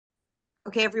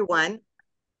Okay, everyone.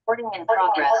 Recording in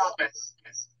progress.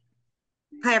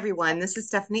 Hi, everyone. This is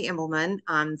Stephanie Imbleman,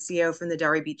 CEO from the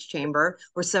Delray Beach Chamber.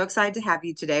 We're so excited to have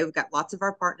you today. We've got lots of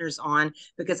our partners on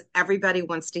because everybody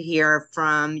wants to hear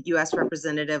from U.S.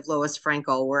 Representative Lois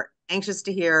Frankel. We're anxious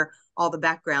to hear all the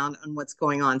background on what's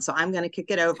going on. So I'm going to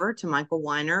kick it over to Michael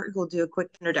Weiner, who will do a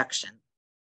quick introduction.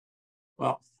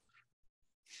 Well,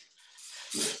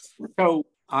 so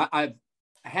I've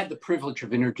had the privilege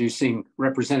of introducing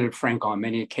Representative Frankel on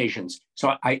many occasions.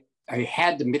 So I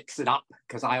had to mix it up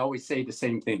because I always say the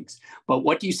same things. But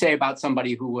what do you say about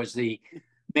somebody who was the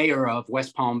mayor of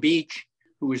West Palm Beach,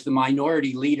 who was the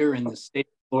minority leader in the state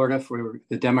of Florida for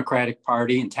the Democratic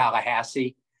Party in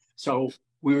Tallahassee? So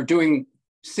we were doing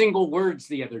single words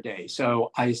the other day.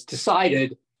 So I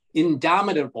decided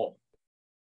indomitable.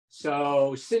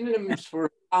 So synonyms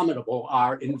for indomitable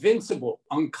are invincible,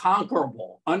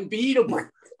 unconquerable, unbeatable,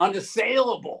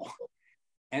 unassailable.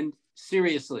 And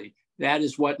seriously, that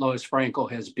is what Lois Frankel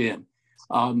has been.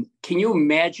 Can you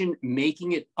imagine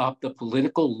making it up the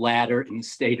political ladder in the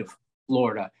state of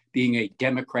Florida, being a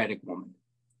Democratic woman?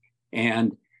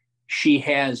 And she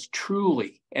has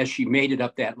truly, as she made it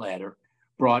up that ladder,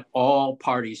 brought all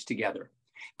parties together.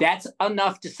 That's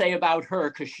enough to say about her,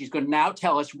 because she's going to now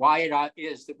tell us why it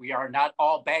is that we are not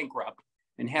all bankrupt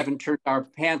and haven't turned our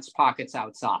pants pockets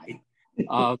outside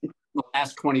the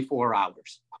last 24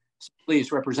 hours. So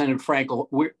please, Representative Frankel,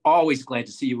 we're always glad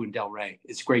to see you in Delray.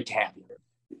 It's great to have you.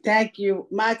 Thank you,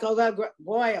 Michael.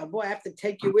 Boy, oh boy, I have to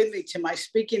take you with me to my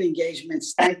speaking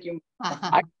engagements. Thank you.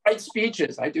 I write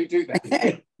speeches. I do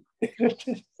that.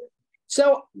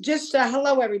 So just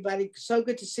hello, everybody. So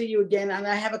good to see you again. And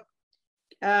I have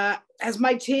as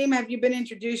my team, have you been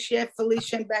introduced yet,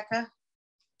 Felicia and Becca?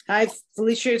 Hi,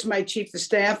 Felicia is my chief of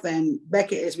staff and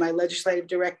Becca is my legislative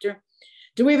director.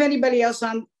 Do we have anybody else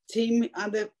on team on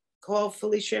the call,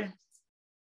 Felicia?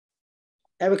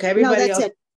 Okay, everybody no, that's else.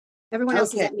 It. Everyone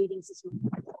else is at meetings this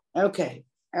morning. Okay,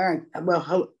 all right.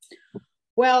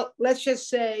 Well, let's just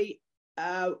say,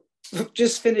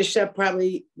 just finished up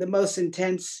probably the most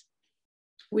intense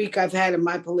week I've had in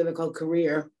my political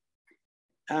career.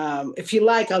 If you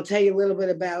like, I'll tell you a little bit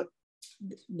about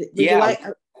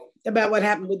about what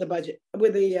happened with the budget,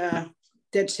 with the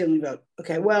debt ceiling vote.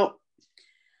 Okay, well,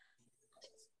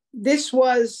 this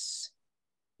was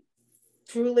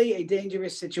truly a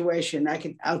dangerous situation.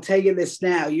 I'll tell you this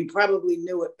now. You probably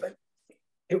knew it, but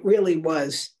it really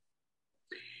was.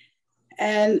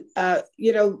 And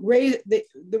raise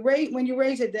the rate when you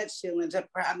raise a debt ceiling.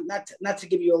 Not to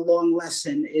give you a long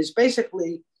lesson, is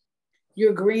basically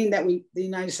you're agreeing that the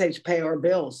United States pay our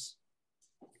bills,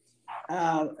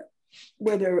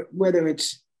 whether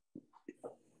it's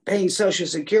paying Social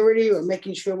Security or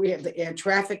making sure we have the air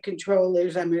traffic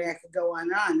controllers. I mean, I could go on.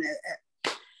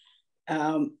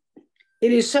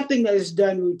 It is something that is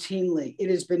done routinely. It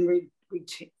has been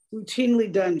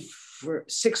routinely done for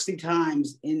 60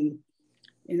 times in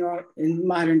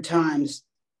modern times.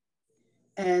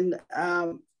 And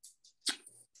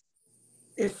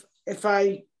if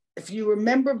you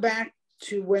remember back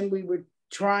to when we were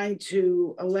trying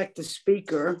to elect a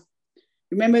speaker,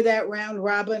 remember that round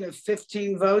robin of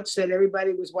 15 votes that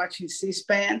everybody was watching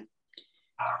C-SPAN?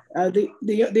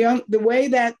 The way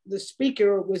that the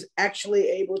speaker was actually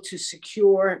able to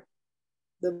secure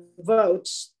the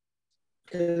votes,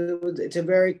 it's a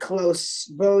very close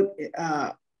vote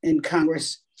in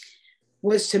Congress,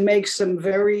 was to make some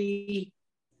very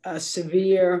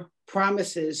severe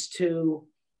promises to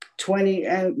 20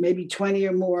 maybe 20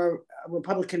 or more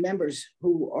Republican members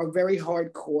who are very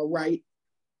hardcore right.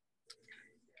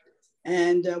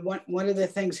 And one of the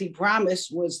things he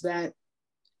promised was that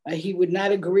he would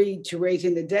not agree to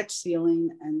raising the debt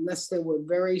ceiling unless there were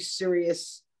very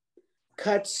serious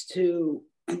cuts to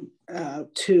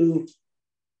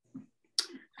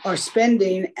our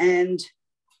spending and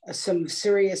some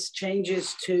serious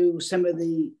changes to some of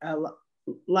the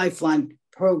lifeline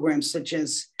programs, such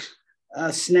as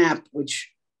SNAP,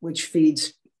 which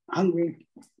feeds hungry,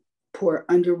 poor,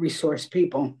 under-resourced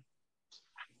people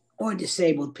or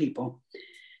disabled people.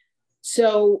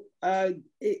 So,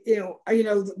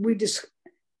 we just,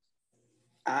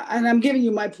 and I'm giving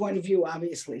you my point of view,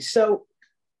 obviously. So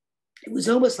it was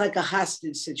almost like a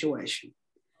hostage situation.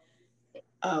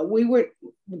 We were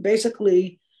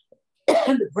basically,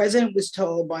 the president was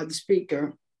told by the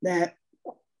speaker that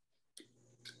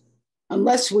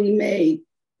unless we made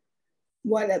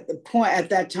what at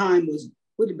that time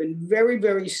would have been very,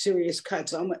 very serious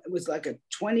cuts. It was like a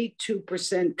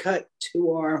 22% cut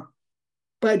to our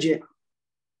budget.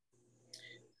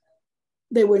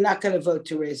 They were not going to vote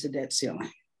to raise the debt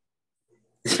ceiling.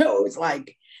 So it was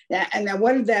like, And now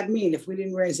what did that mean if we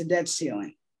didn't raise the debt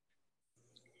ceiling?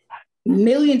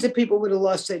 Millions of people would have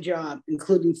lost their job,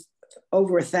 including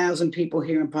over 1,000 people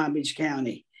here in Palm Beach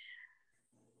County.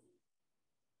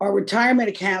 Our retirement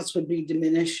accounts would be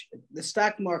diminished. The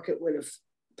stock market would have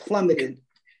plummeted.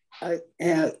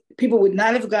 People would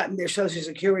not have gotten their Social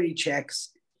Security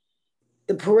checks.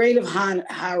 The parade of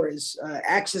horrors,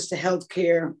 access to health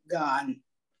care gone.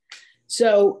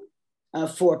 So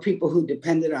for people who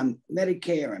depended on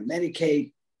Medicare and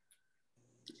Medicaid,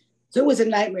 so it was a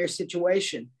nightmare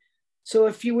situation. So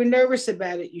if you were nervous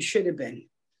about it, you should have been.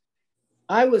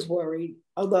 I was worried,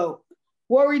 although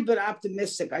worried but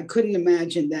optimistic. I couldn't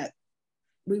imagine that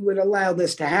we would allow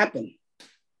this to happen.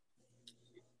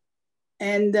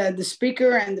 And the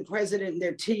speaker and the president and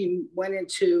their team went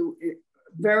into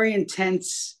very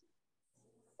intense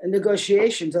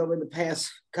negotiations over the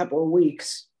past couple of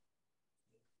weeks.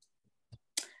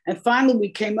 And finally, they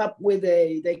came up with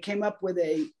a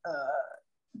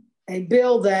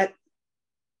bill that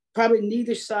probably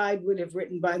neither side would have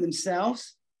written by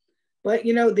themselves. But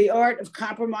you know, the art of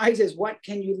compromise is what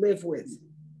can you live with?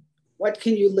 What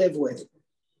can you live with?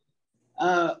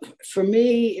 For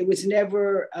me, it was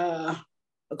never a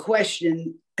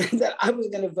question that I was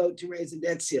going to vote to raise the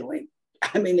debt ceiling.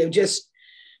 I mean, they're just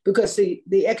because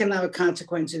the economic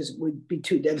consequences would be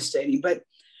too devastating. But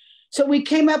so we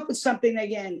came up with something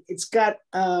again. It's got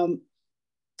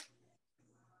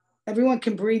everyone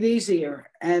can breathe easier,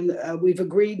 and we've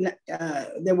agreed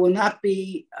there will not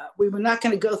be. We were not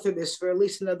going to go through this for at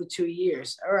least another 2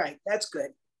 years. All right, that's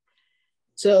good.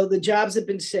 So the jobs have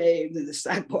been saved, and the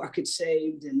stock market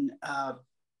saved, and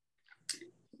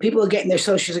people are getting their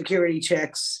Social Security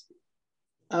checks.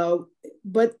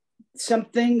 But some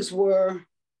things were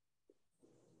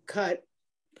cut.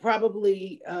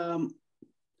 Probably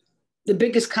the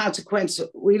biggest consequence,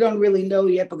 we don't really know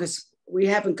yet because we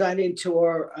haven't got into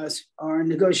our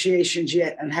negotiations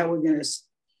yet on how we're going to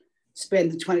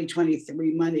spend the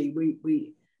 2023 money.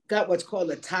 We got what's called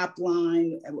a top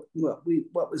line,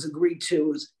 what was agreed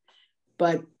to,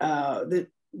 but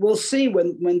we'll see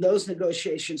when those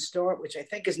negotiations start, which I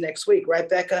think is next week, right,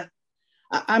 Becca?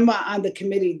 I'm on the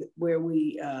committee where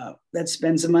that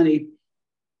spends the money.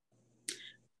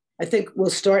 I think we'll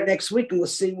start next week and we'll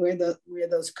see where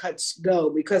those cuts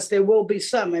go, because there will be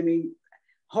some. I mean,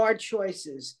 hard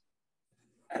choices.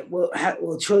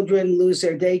 Will children lose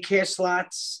their daycare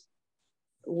slots?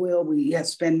 Will we have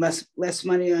to spend less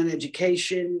money on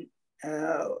education,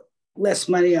 less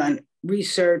money on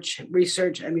research? I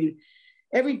mean,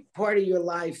 every part of your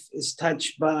life is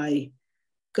touched by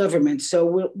government.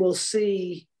 So we'll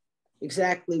see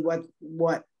exactly what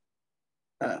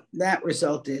that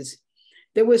result is.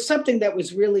 There was something that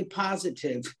was really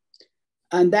positive,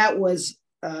 and that was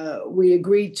we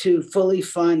agreed to fully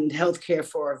fund healthcare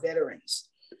for our veterans.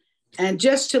 And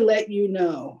just to let you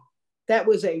know, that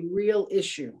was a real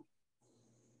issue.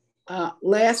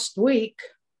 Last week,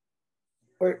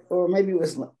 or maybe it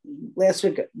was last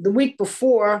week, the week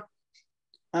before,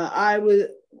 I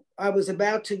was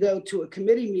about to go to a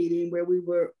committee meeting where we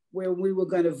were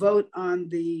going to vote on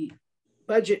the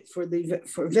budget for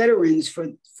veterans for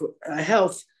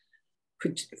health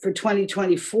for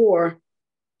 2024,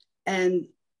 and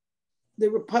the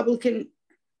Republican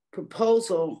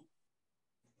proposal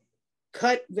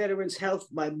cut veterans' health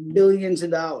by billions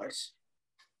of dollars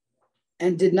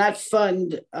and did not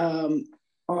fund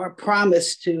our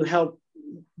promise to help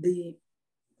the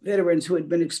veterans who had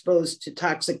been exposed to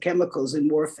toxic chemicals in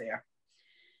warfare.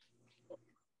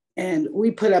 And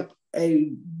we put up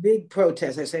a big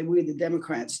protest. I say we, the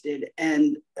Democrats did.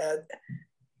 And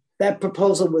that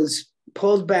proposal was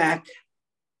pulled back.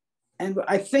 And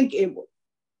I think and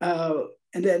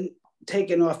then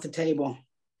taken off the table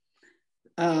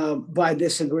by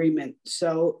this agreement.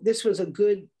 So this was a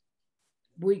good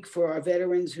week for our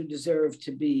veterans who deserve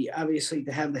to be, obviously,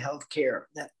 to have the health care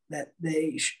that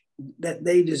they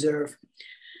deserve.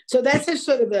 So that's just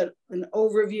sort of an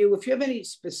overview. If you have any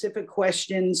specific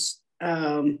questions,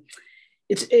 it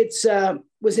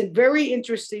was a very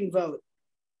interesting vote.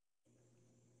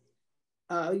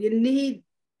 You need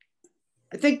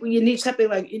something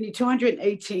like, you need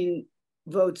 218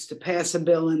 votes to pass a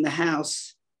bill in the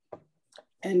House.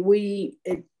 And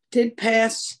it did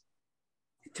pass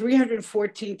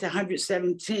 314 to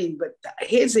 117, but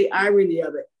here's the irony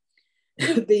of it.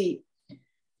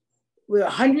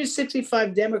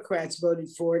 165 Democrats voted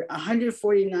for it,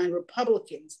 149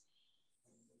 Republicans.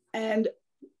 And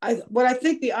what I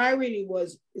think the irony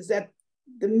is that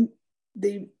the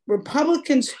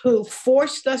Republicans who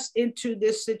forced us into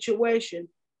this situation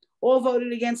all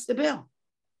voted against the bill.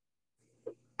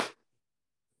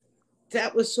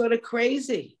 that was sort of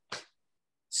crazy.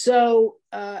 So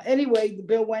anyway, the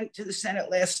bill went to the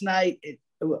Senate last night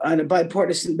on a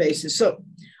bipartisan basis. So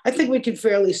I think we can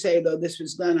fairly say, though, this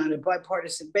was done on a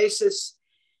bipartisan basis,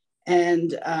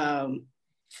 and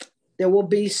there will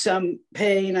be some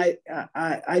pain.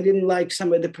 I didn't like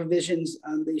some of the provisions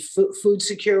on the food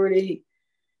security,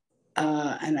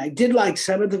 and I did like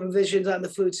some of the provisions on the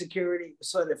food security,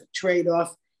 sort of a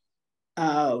trade-off.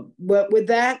 But with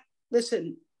that,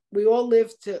 listen, we're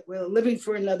living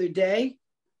for another day.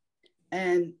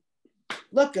 And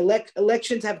look,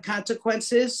 elections have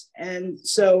consequences. And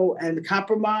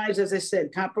compromise, as I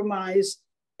said, compromise,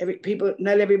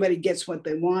 not everybody gets what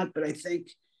they want, but I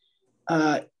think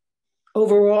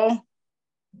overall,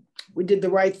 we did the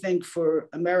right thing for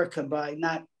America by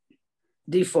not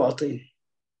defaulting.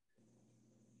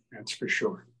 That's for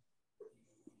sure.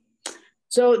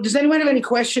 So does anyone have any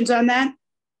questions on that?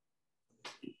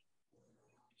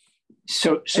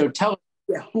 So tell us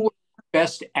who are the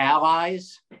best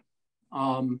allies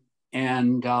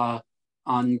and on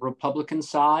the Republican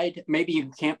side. Maybe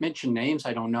you can't mention names,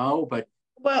 I don't know, but.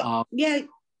 Well, yeah,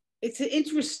 it's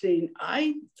interesting.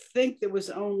 I think there was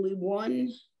only one,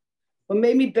 well,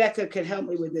 maybe Becca could help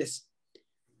me with this.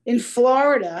 In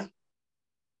Florida,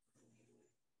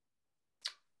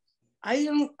 I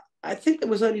think there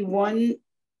was only one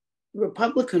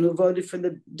Republican who voted for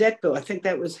the debt bill. I think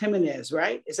that was Jimenez,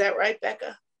 right? Is that right,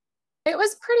 Becca? It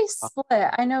was pretty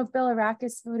split. I know Bill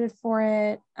Arakis voted for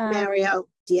it. Mario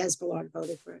Diaz-Balart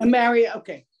voted for it. Mario,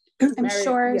 okay. I'm Mario,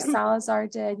 sure yeah. Salazar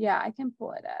did. Yeah, I can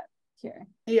pull it up here.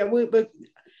 Yeah, but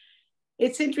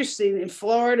it's interesting. In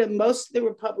Florida, most of the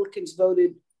Republicans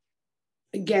voted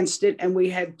against it, and we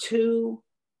had two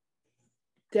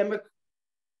Democrats,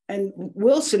 and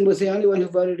Wilson was the only one who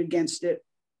voted against it.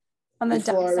 On the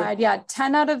debt side, yeah,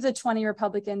 10 out of the 20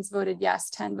 Republicans voted yes,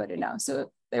 10 voted no.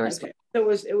 So they were split. So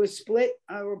it was split.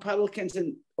 Republicans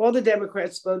and all the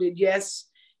Democrats voted yes,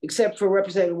 except for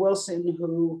Representative Wilson,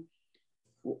 who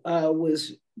it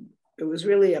was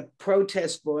really a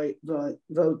protest vote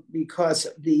because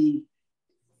the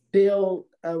bill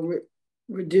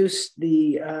reduced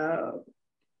the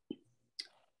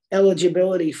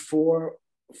eligibility for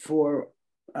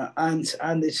on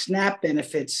the SNAP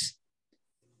benefits,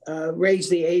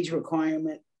 raised the age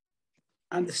requirement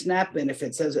on the SNAP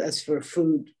benefits as for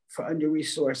food for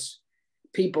under-resourced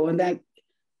people, and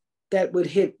that would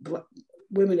hit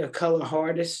women of color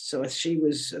hardest. So she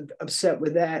was upset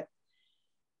with that.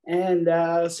 And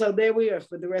so there we are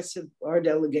for the rest of our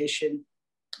delegation.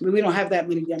 I mean, we don't have that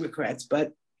many Democrats,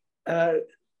 but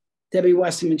Debbie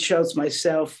Wasserman Schultz,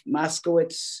 myself,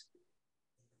 Moskowitz,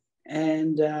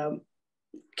 and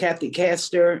Kathy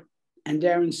Castor, and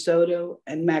Darren Soto,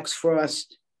 and Max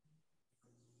Frost,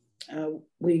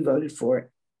 we voted for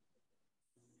it.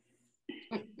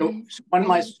 So one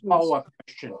last follow-up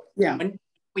question. Yeah. When do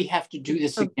we have to do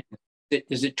this again?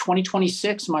 Is it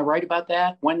 2026? Am I right about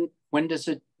that? When does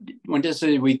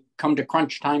we come to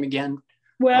crunch time again?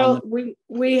 Well,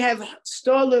 we have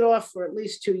stalled it off for at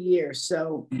least 2 years.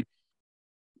 So,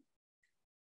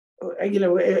 I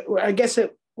guess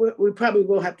we probably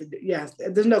will have to do, yeah,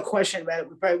 there's no question about it.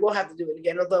 We probably will have to do it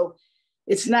again, although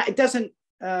it doesn't,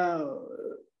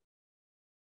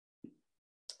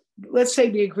 let's say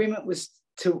the agreement was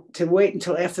to wait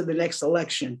until after the next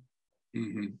election.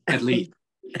 Mm-hmm. At least.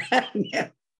 Yeah.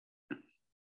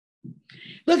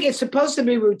 Look, it's supposed to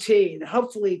be routine.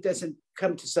 Hopefully it doesn't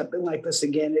come to something like this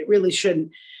again. It really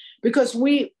shouldn't, because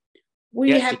we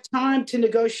have time to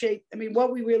negotiate. I mean,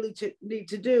 what we really need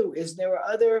to do is there were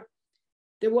other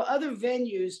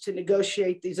venues to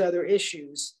negotiate these other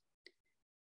issues.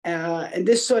 And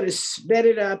this sort of sped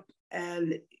it up,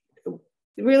 and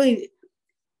really,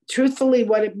 truthfully,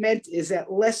 what it meant is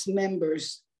that less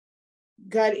members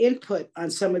got input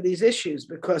on some of these issues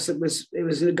because it was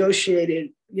negotiated,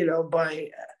 by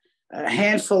a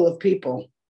handful of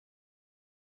people.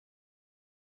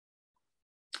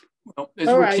 Well,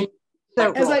 all right.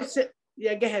 So, as I said,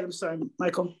 yeah, go ahead. I'm sorry,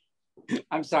 Michael.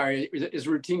 I'm sorry. As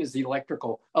routine as the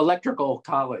electrical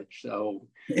college. So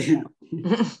Yeah.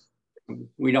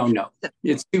 we don't know.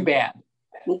 It's too bad.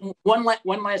 One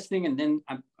last thing, and then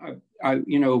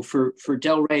for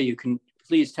Del Rey, you can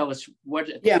please tell us what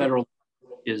the federal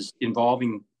is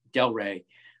involving Del Rey.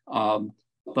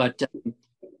 But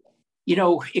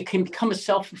it can become a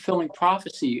self-fulfilling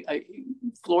prophecy.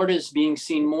 Florida is being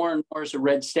seen more and more as a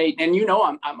red state, and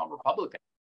I'm a Republican,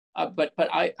 but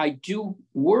I do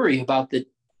worry about the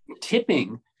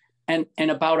tipping and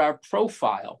about our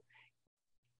profile.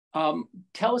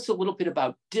 Tell us a little bit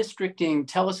about districting.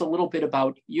 Tell us a little bit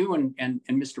about you and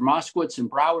Mr. Moskowitz and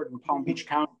Broward and Palm Beach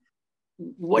County.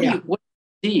 What do you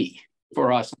see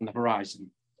for us on the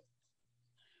horizon?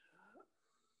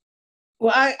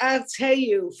 Well, I'll tell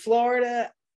you,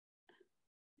 Florida,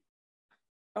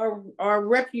 our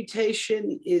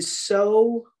reputation is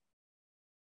so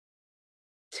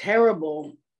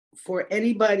terrible for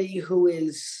anybody who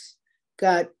is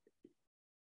got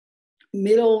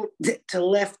middle to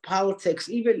left politics,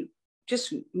 even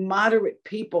just moderate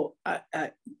people.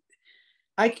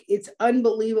 It's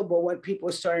unbelievable what people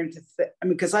are starting to think. I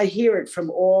mean, because I hear it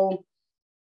from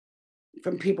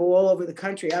people all over the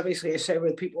country. Obviously, I say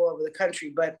with people all over the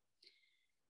country, but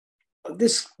our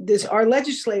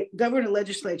governor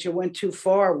legislature went too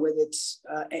far with its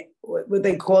what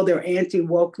they call their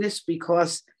anti-wokeness,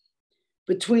 because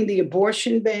between the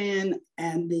abortion ban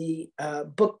and the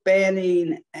book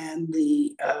banning and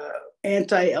the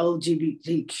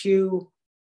anti-LGBTQ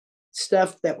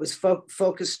stuff that was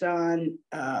focused on,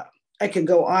 I could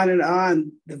go on and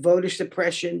on, the voter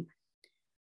suppression.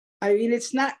 I mean,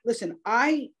 it's not, listen,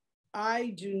 I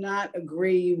do not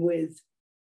agree with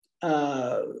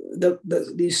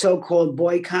these so-called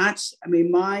boycotts. I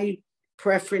mean, my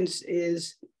preference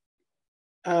is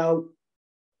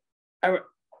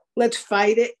let's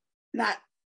fight it, not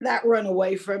run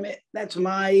away from it. That's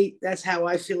how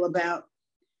I feel about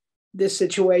this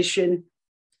situation.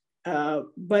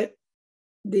 But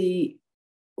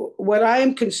what I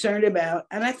am concerned about,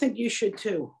 and I think you should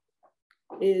too,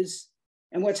 is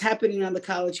what's happening on the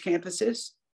college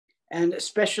campuses. And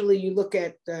especially you look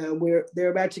at where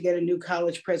they're about to get a new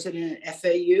college president at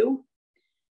FAU.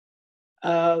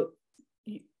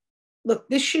 Look,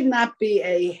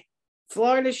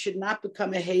 Florida should not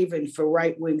become a haven for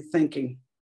right-wing thinking.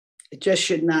 It just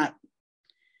should not.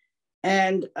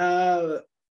 And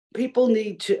people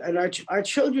need to, and our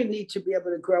children need to be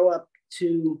able to grow up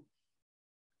to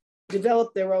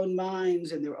develop their own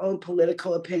minds and their own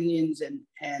political opinions, and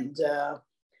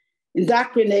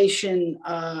indoctrination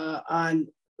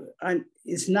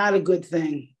is not a good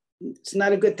thing. It's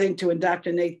not a good thing to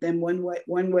indoctrinate them one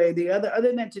way or the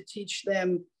other than to teach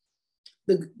them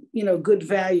the good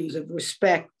values of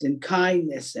respect and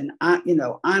kindness and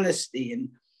honesty, and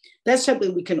that's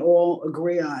something we can all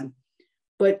agree on.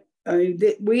 But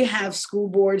we have school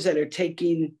boards that are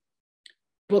taking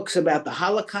books about the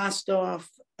Holocaust off,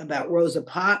 about Rosa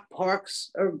Parks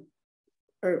are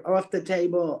off the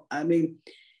table. I mean,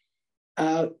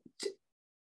 and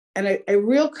a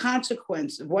real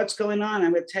consequence of what's going on,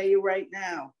 I'm going to tell you right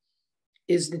now,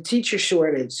 is the teacher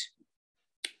shortage.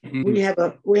 Mm-hmm.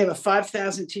 We have a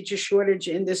 5,000 teacher shortage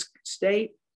in this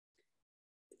state.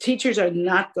 Teachers are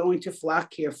not going to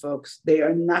flock here, folks. They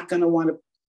are not going to want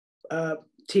to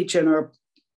teach in our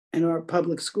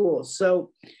public schools.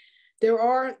 So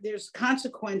there's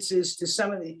consequences to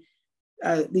some of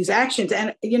these actions.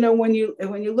 And when you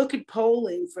look at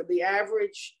polling for the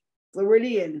average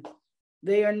Floridian,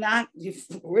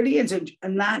 Floridians are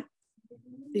not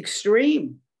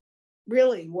extreme,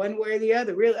 really, one way or the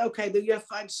other. Really, okay, you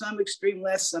find some extreme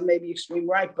left, some maybe extreme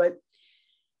right, but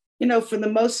for the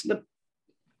most of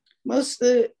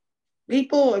the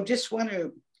people just want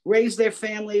to raise their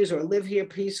families or live here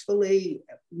peacefully,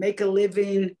 make a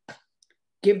living,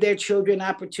 give their children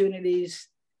opportunities.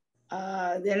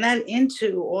 They're not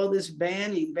into all this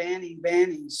banning.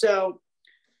 So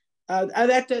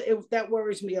that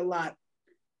worries me a lot.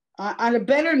 On a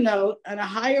better note, on a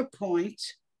higher point,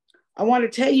 I want to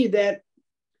tell you that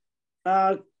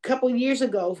a couple of years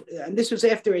ago, and this was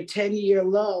after a 10-year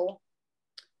lull,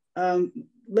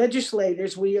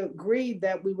 legislators, we agreed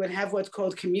that we would have what's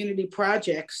called community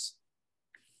projects,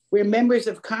 where members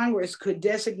of Congress could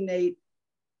designate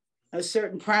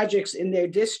certain projects in their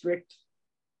district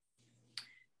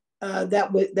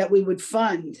that we would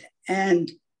fund.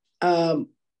 And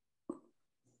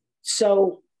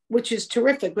so, which is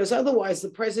terrific, because otherwise the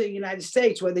president of the United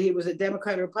States, whether he was a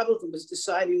Democrat or Republican, was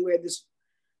deciding where this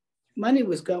money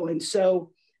was going.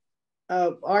 So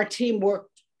our team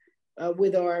worked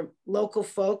with our local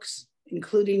folks,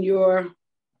 including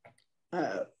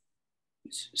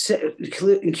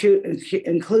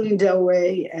including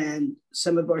Delray and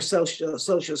some of our social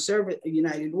service,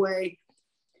 United Way.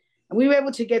 And we were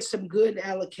able to get some good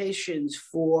allocations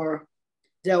for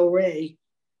Delray.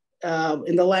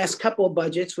 In the last couple of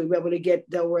budgets, we were able to get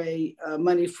Delray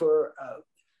money for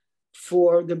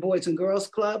the Boys and Girls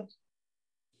Club,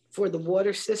 for the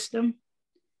water system.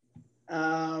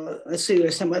 Let's see,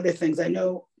 there's some other things. I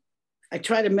know I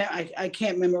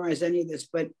can't memorize any of this,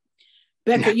 but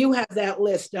Becca, you have that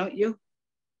list, don't you?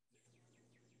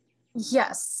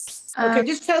 Yes. Okay,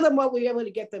 just tell them what we were able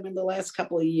to get them in the last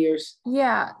couple of years.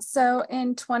 Yeah, so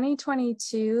in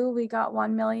 2022, we got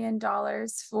 $1 million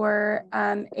for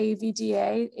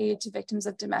AVDA, Aid to Victims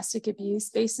of Domestic Abuse,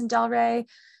 based in Delray.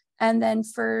 And then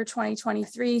for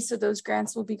 2023, so those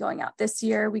grants will be going out this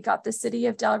year. We got the City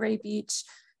of Delray Beach,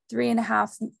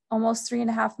 almost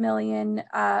 $3.5 million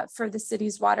for the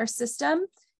city's water system.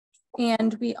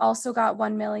 And we also got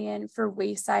 $1 million for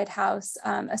Wayside House,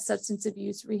 a substance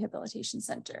abuse rehabilitation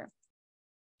center.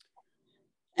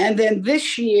 And then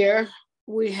this year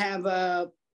we have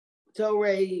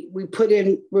Delray, we put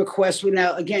in requests.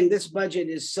 Now, again, this budget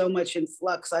is so much in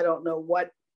flux. I don't know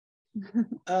what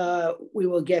we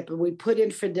will get, but we put in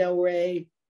for Delray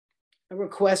a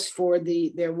request for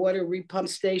their water repump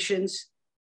stations,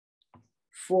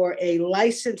 for a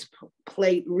license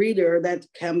plate reader that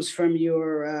comes from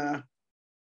your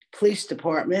police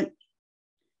department,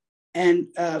 and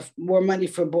more money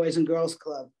for Boys and Girls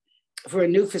Club, for a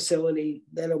new facility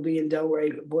that'll be in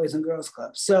Delray, Boys and Girls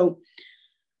Club. So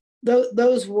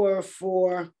those were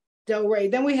for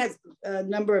Delray. Then we had a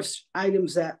number of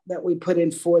items that we put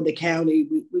in for the county.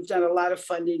 We've done a lot of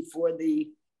funding for the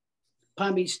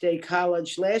Palm Beach State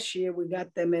College. Last year, we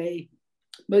got them $1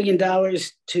 million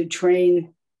to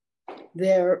train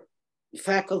their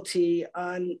faculty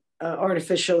on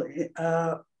artificial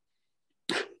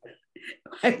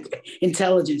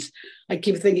intelligence. I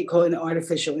keep calling it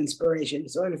artificial inspiration.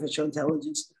 It's artificial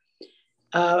intelligence.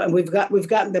 And we've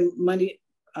gotten them money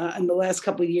in the last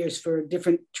couple of years for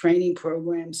different training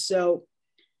programs. So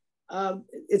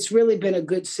it's really been a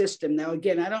good system. Now,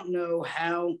 again, I don't know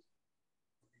how,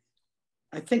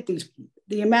 I think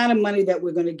the amount of money that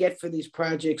we're going to get for these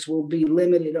projects will be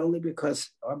limited only because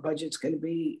our budget's going to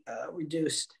be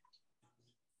reduced.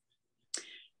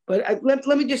 But I want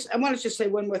to just say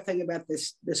one more thing about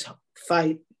this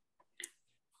fight.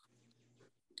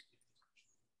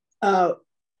 And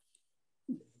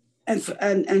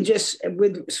just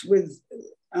with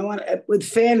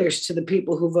fairness to the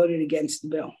people who voted against the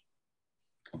bill.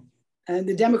 And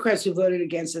the Democrats who voted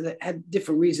against it had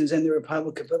different reasons than the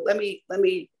Republican. But let me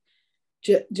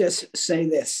just say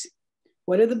this.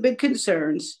 One of the big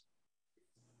concerns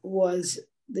was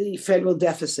the federal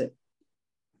deficit,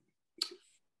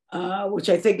 which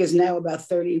I think is now about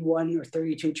 $31 or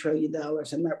 $32 trillion.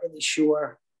 I'm not really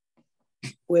sure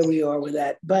where we are with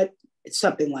that, but it's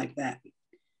something like that.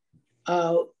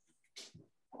 And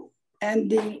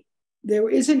there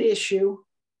is an issue.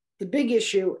 The big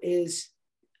issue is,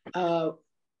 how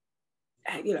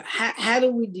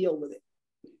do we deal with it?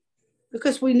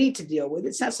 Because we need to deal with it.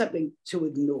 It's not something to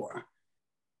ignore.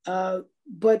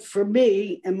 But for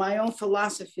me and my own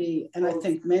philosophy, and I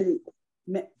think many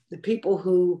the people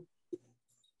who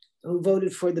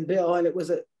voted for the bill, and it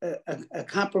was a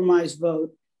compromise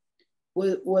vote,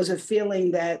 was a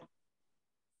feeling that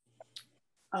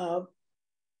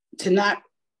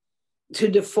to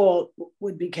default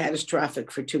would be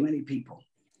catastrophic for too many people.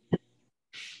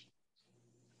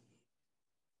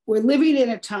 We're living in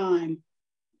a time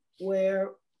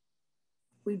where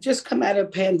we've just come out of a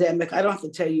pandemic. I don't have to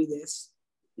tell you this.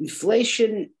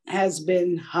 Inflation has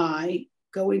been high,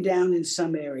 going down in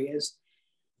some areas.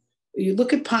 You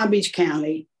look at Palm Beach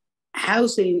County,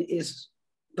 housing is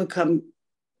become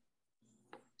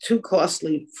too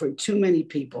costly for too many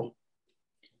people.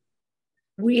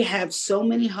 We have so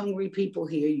many hungry people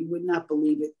here, you would not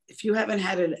believe it. If you haven't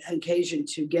had an occasion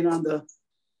to get on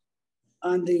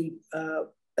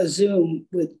a Zoom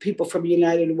with people from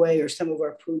United Way or some of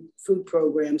our food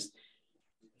programs,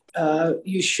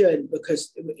 you should,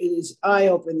 because it is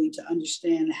eye-opening to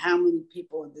understand how many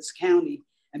people in this county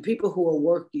and people who are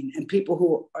working and people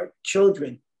who are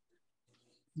children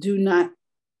do not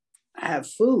have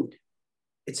food.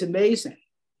 It's amazing,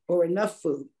 or enough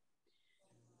food.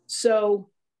 So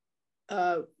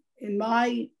in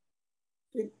my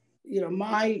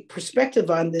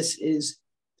perspective on this is,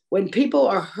 when people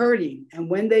are hurting and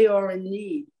when they are in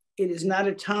need, it is not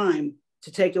a time to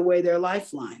take away their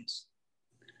lifelines.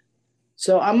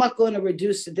 So I'm not going to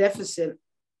reduce the deficit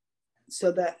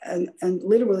so that, and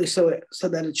literally so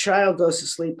that a child goes to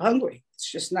sleep hungry. It's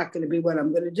just not going to be what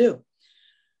I'm going to do.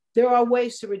 There are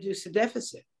ways to reduce the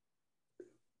deficit.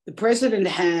 The president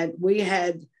we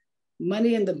had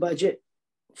money in the budget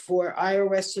for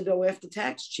IRS to go after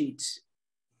tax cheats.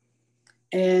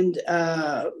 And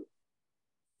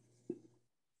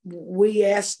we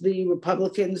asked the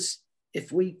Republicans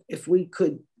if we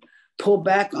could pull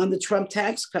back on the Trump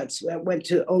tax cuts that went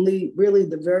to only really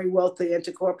the very wealthy and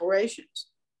to corporations.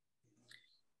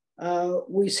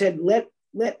 We said, let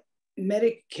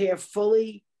Medicare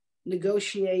fully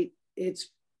negotiate its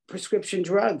prescription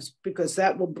drugs, because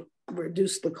that will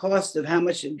reduce the cost of how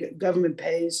much the government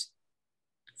pays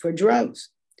for drugs.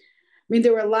 I mean,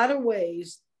 there are a lot of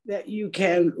ways that you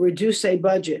can reduce a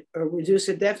budget or reduce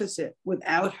a deficit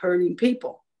without hurting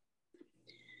people.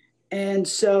 And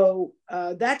so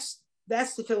that's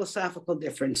the philosophical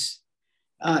difference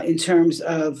in terms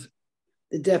of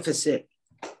the deficit.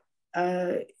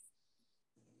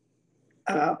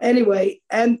 Anyway,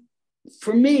 and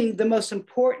for me, the most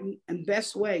important and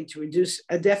best way to reduce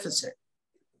a deficit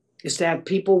is to have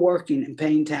people working and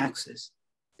paying taxes.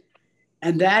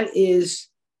 And that is,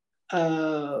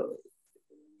 that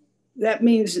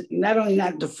means not only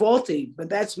not defaulting, but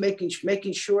that's making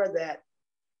sure that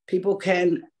people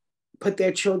can put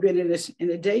their children in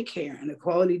a daycare, in a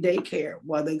quality daycare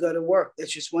while they go to work.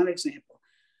 That's just one example.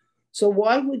 So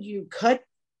why would you cut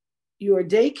your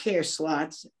daycare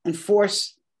slots and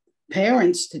force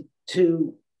parents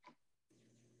to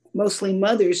mostly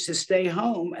mothers to stay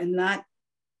home and not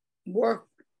work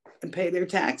and pay their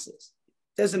taxes?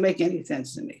 Doesn't make any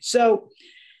sense to me. So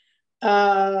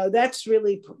that's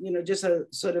really, just a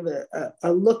sort of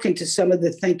a look into some of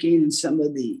the thinking and some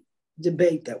of the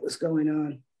debate that was going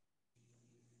on.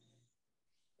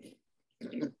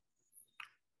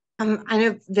 I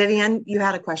know, Vivian, you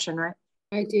had a question, right?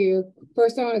 I do.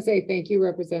 First, I want to say thank you,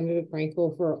 Representative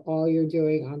Frankel, for all you're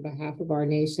doing on behalf of our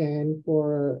nation,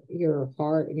 for your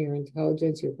heart and your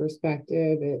intelligence, your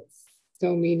perspective. It's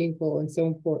so meaningful and so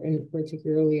important,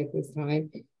 particularly at this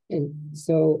time, and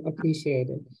so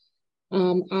appreciated.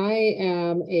 I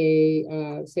am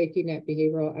a safety net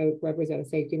behavioral, I represent a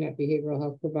safety net behavioral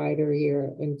health provider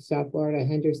here in South Florida,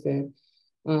 Henderson.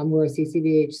 We're a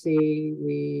CCBHC.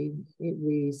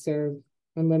 We serve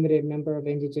unlimited number of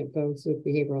indigent folks with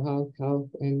behavioral health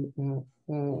and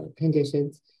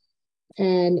conditions.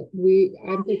 And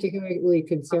I'm particularly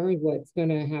concerned what's going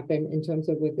to happen in terms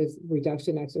of with this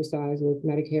reduction exercise with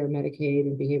Medicare, Medicaid,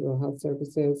 and behavioral health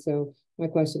services. So my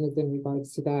question is in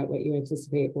regards to that, what you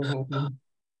anticipate will happen.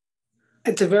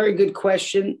 It's a very good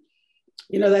question.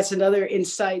 That's another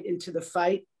insight into the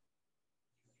fight,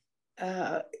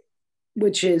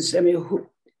 which is,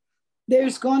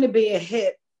 there's going to be a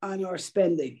hit on our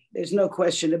spending. There's no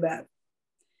question about it.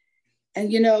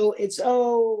 And,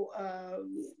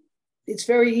 it's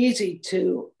very easy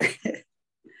to,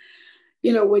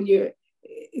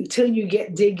 until you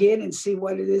dig in and see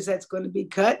what it is that's going to be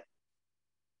cut.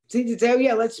 It's easy to say, oh,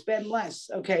 yeah, let's spend less.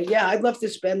 Okay, yeah, I'd love to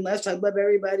spend less. I'd love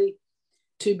everybody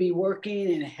to be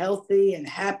working and healthy and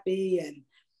happy and,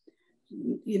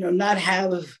 not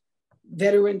have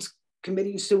veterans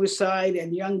committing suicide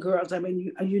and young girls.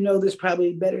 You this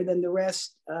probably better than the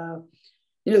rest.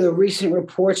 The recent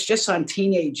reports just on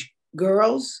teenage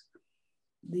girls,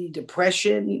 the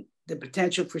depression, the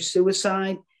potential for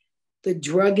suicide, the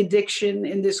drug addiction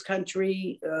in this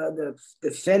country, the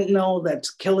fentanyl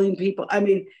that's killing people.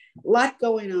 A lot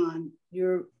going on.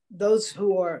 Those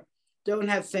who don't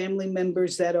have family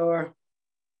members that are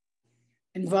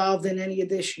involved in any of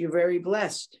this, you're very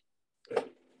blessed.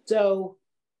 So,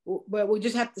 but we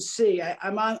just have to see. I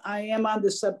am on the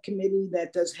subcommittee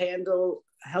that does handle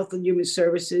Health and Human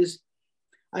Services.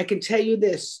 I can tell you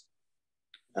this,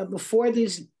 before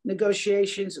these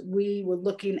negotiations, we were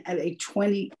looking at a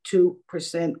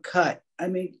 22% cut.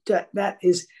 That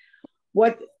is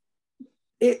what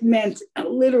it meant,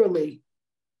 literally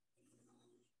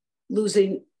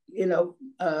losing,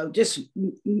 just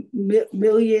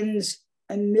millions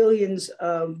and millions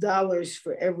of dollars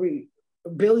for every,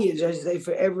 billions, I should say,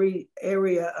 for every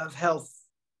area of health.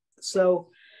 So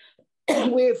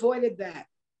we avoided that.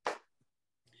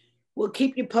 We'll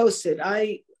keep you posted.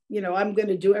 I'm going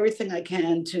to do everything I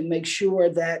can to make sure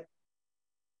that,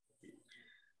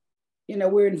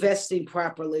 we're investing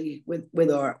properly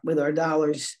with our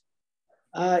dollars.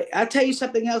 I'll tell you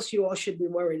something else you all should be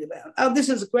worried about. Oh, this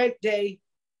is a great day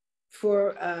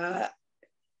for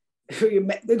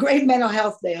the Great Mental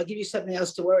Health Day. I'll give you something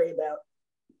else to worry about.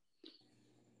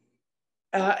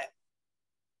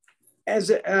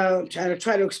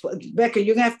 Try to explain, Becca,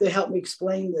 you're gonna have to help me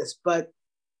explain this, but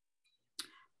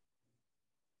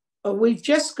we've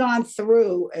just gone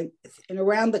through and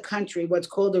around the country what's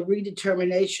called a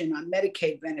redetermination on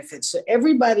Medicaid benefits. So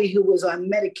everybody who was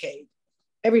on Medicaid,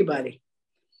 everybody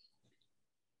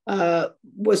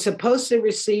was supposed to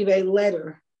receive a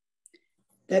letter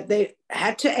that they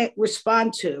had to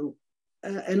respond to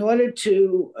in order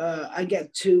to,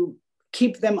 to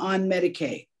keep them on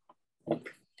Medicaid.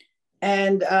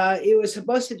 And it was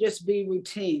supposed to just be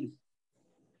routine.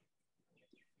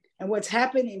 And what's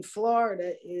happened in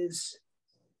Florida is,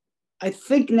 I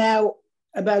think now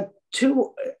Becca,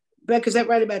 is that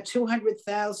right? About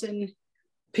 200,000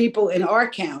 people in our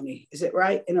county. Is it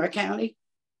right? In our county?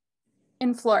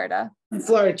 In Florida. In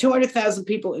Florida, 200,000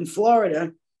 people in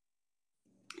Florida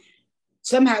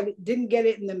somehow didn't get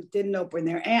it and didn't open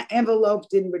their envelope,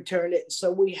 didn't return it.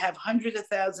 So we have hundreds of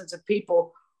thousands of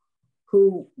people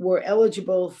who were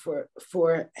eligible for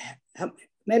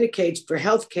Medicaid, for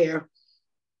healthcare,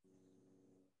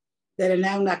 that are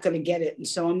now not going to get it. And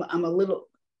so I'm a little,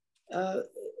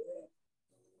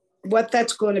 what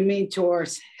that's going to mean to our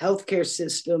healthcare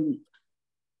system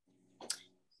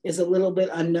is a little bit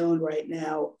unknown right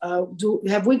now.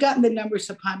 Have we gotten the numbers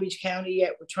to Palm Beach County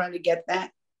yet? We're trying to get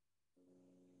that.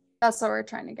 That's what we're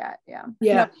trying to get. Yeah.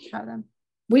 Yeah. No,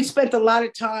 we spent a lot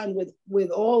of time with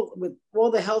all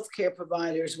the healthcare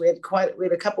providers. We had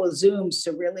a couple of Zooms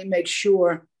to really make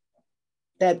sure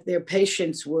that their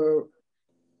patients were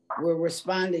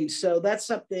responding. So that's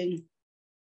something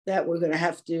that we're going to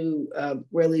have to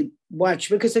really watch,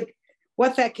 because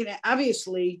what that can,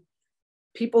 obviously,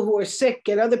 people who are sick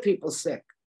get other people sick,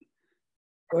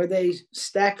 or they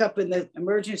stack up in the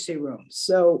emergency room.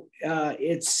 So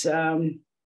it's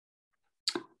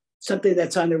something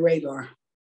that's on the radar.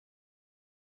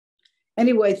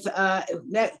 Anyway,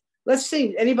 let's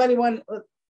see. Anybody want to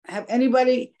have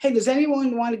anybody? Hey, does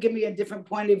anyone want to give me a different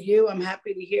point of view? I'm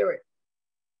happy to hear it.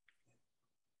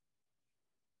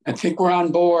 I think we're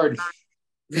on board.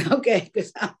 Okay,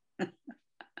 because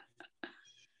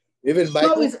even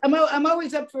Michael? I'm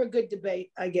always up for a good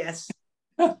debate, I guess.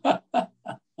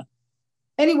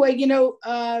 Anyway,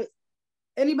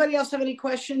 anybody else have any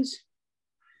questions?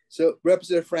 So,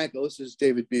 Representative Frankel, this is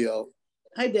David Beal.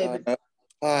 Hi, David.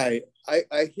 Hi.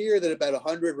 I hear that about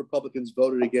 100 Republicans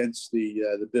voted against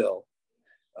the bill.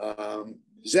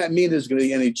 Does that mean there's going to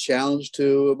be any challenge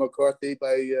to McCarthy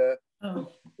by?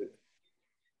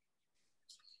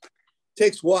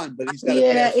 Takes one, but he's got to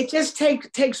pass. It just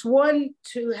takes one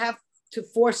to have to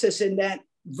force us in that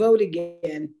vote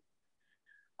again.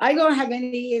 I don't have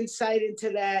any insight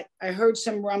into that. I heard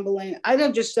some rumbling. I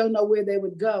just don't know where they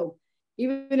would go,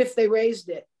 even if they raised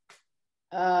it.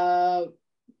 All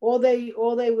they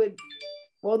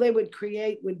would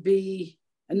create would be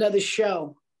another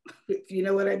show, if you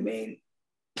know what I mean.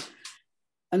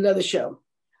 Another show.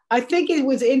 I think it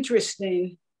was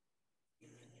interesting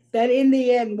that in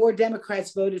the end, more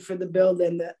Democrats voted for the bill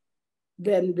than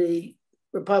the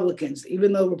Republicans,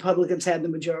 even though Republicans had the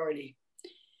majority.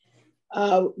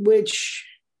 Which,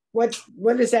 what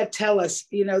does that tell us?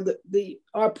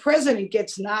 Our president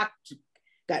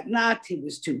got knocked. He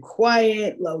was too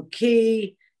quiet, low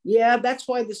key. Yeah, that's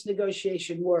why this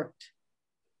negotiation worked,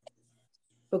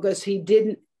 because he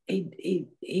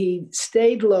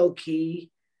stayed low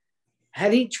key.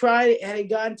 Had he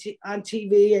gone on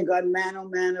TV and gone mano a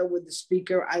mano with the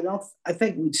speaker, I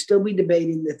think we'd still be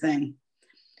debating the thing.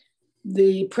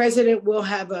 The president will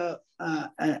have an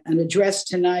address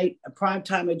tonight, a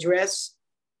primetime address.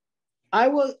 I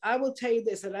will tell you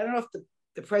this, and I don't know if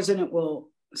the president will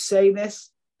say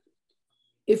this.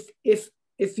 If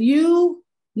you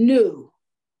knew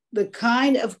the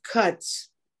kind of cuts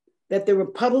that the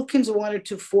Republicans wanted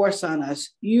to force on us,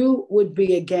 you would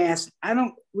be aghast. I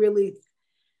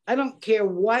don't care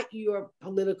what your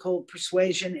political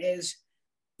persuasion is,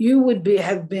 you would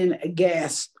have been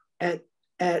aghast at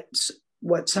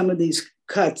what some of these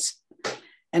cuts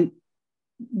and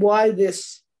why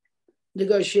this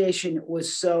negotiation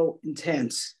was so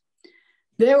intense.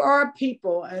 There are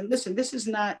people, and listen, this is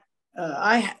not,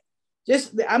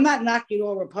 I'm not knocking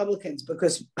all Republicans,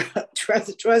 because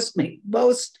trust me,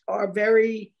 most are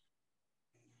very,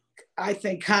 I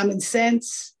think, common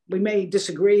sense. We may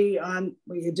disagree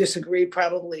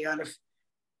probably on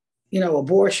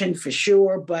abortion for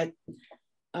sure, but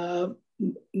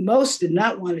most did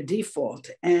not want to default.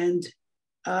 And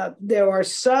there are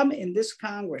some in this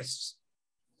Congress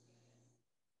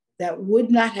that would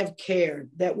not have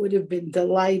cared, that would have been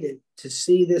delighted to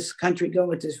see this country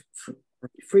go into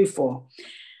free fall.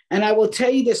 And I will tell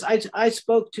you this, I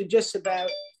spoke to just about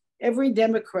every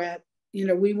Democrat.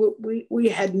 We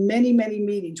had many, many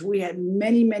meetings. We had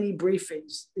many, many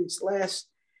briefings. These last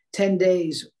 10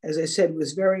 days, as I said,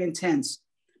 was very intense.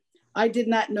 I did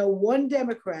not know one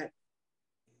Democrat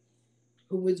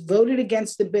who was voted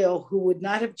against the bill who would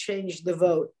not have changed their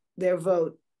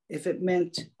vote, if it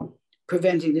meant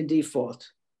preventing the default.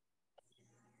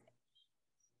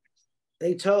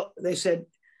 They said,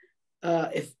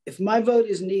 if my vote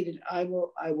is needed, I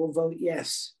will vote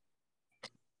yes.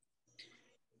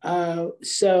 I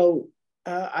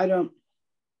don't,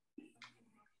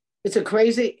 it's a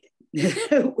crazy, we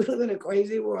live in a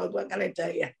crazy world. What can I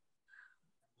tell you?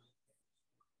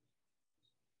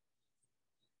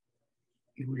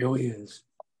 It really is.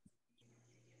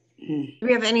 Do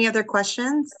we have any other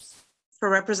questions for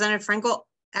Representative Frankel?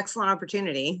 Excellent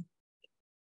opportunity.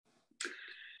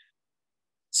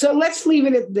 So let's leave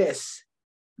it at this.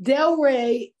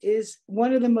 Delray is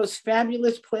one of the most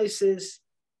fabulous places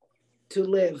to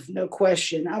live, no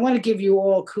question. I want to give you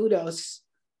all kudos.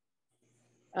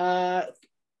 When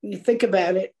you think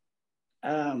about it,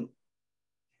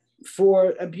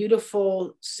 for a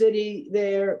beautiful city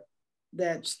there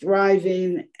that's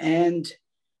thriving, and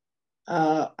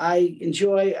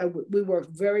we work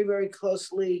very, very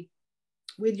closely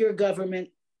with your government,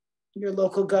 your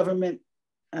local government,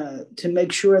 to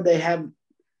make sure they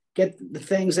get the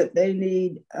things that they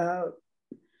need. I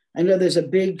know there's a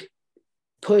big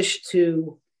push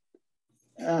to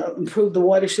improve the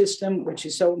water system, which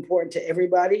is so important to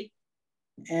everybody.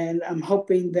 And I'm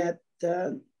hoping that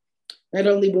not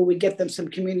only will we get them some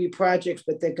community projects,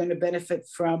 but they're going to benefit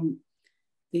from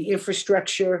the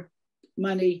infrastructure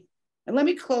money. And let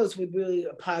me close with really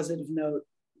a positive note.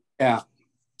 Yeah.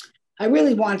 I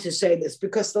really want to say this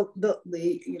because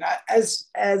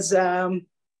as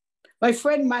my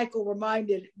friend Michael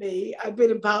reminded me, I've been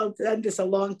in politics a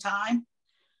long time,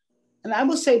 and I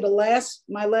will say the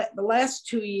last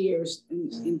 2 years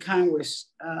in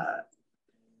Congress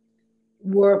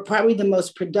were probably the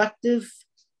most productive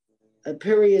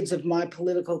periods of my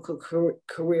political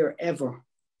career ever.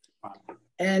 Wow.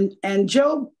 And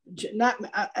Joe, not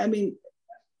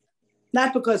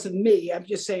because of me, I'm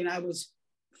just saying I was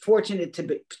fortunate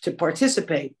to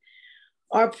participate.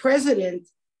 Our president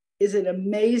is an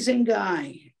amazing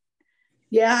guy.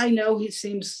 Yeah, I know he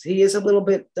is a little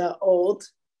bit old.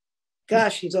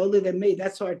 Gosh, he's older than me.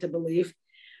 That's hard to believe.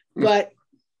 But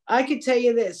I can tell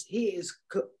you this,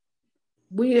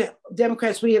 we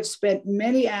Democrats, we have spent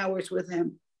many hours with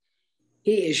him.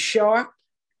 He is sharp.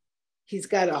 He's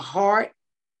got a heart.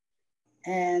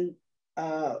 And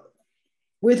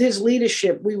with his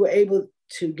leadership, we were able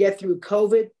to get through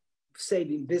COVID,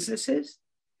 saving businesses,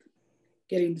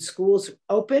 getting the schools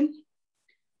open.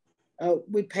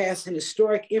 We passed an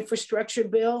historic infrastructure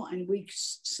bill, and we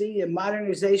see a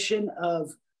modernization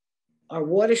of our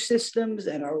water systems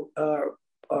and our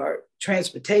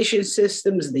transportation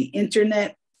systems, the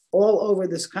internet, all over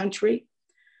this country.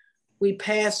 We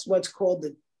passed what's called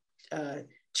the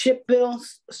chip bill,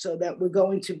 so that we're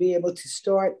going to be able to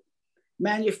start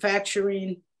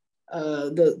manufacturing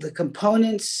the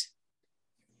components,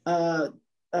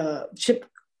 chip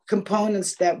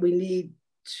components that we need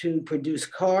to produce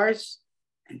cars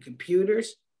and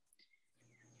computers.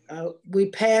 We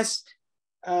passed,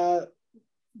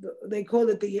 we call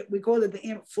it the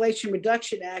Inflation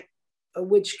Reduction Act,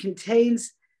 which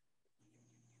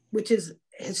is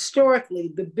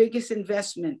historically the biggest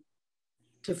investment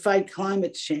to fight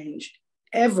climate change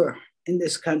ever in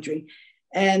this country.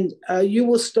 And we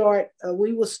will start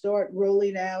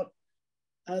rolling out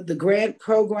the grant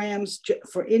programs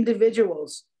for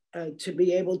individuals to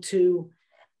be able to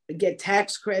get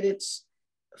tax credits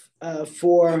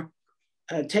for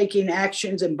taking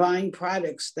actions and buying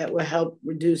products that will help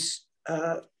reduce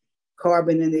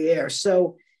carbon in the air.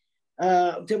 So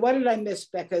what did I miss,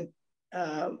 Becca?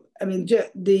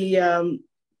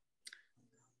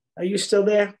 Are you still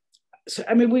there? So,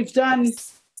 we've done.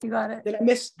 You got it. Did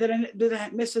I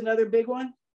miss another big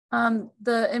one?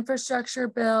 The infrastructure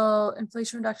bill,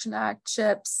 Inflation Reduction Act,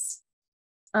 CHIPS.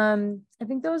 I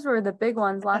think those were the big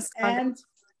ones last time.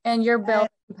 And your bill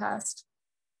passed.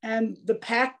 And the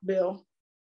PAC bill,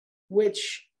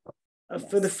 which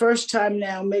for the first time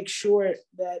now makes sure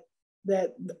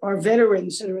that our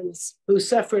veterans who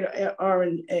suffered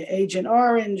Agent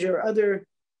Orange or other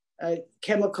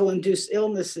chemical-induced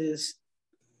illnesses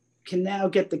can now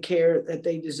get the care that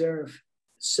they deserve.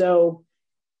 So,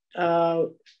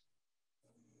 and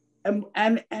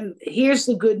here's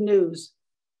the good news.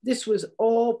 This was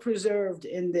all preserved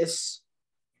in this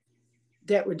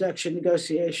debt reduction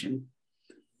negotiation.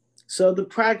 So the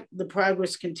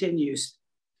progress continues.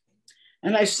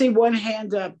 And I see one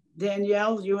hand up.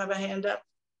 Danielle, you have a hand up?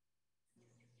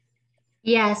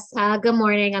 Yes, good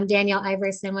morning. I'm Danielle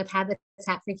Iverson with Habitat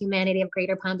for Humanity of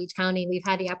Greater Palm Beach County. We've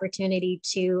had the opportunity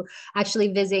to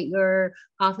actually visit your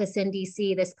office in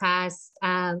DC this past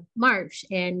March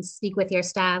and speak with your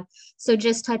staff. So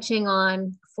just touching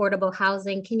on affordable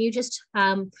housing, can you just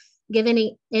give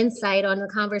any insight on the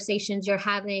conversations you're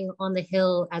having on the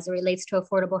Hill as it relates to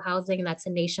affordable housing? That's a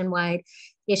nationwide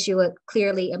issue.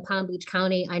 Clearly in Palm Beach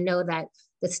County, I know that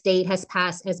the state has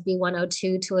passed SB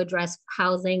 102 to address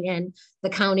housing, and the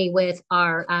county with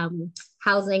our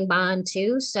housing bond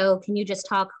too. So can you just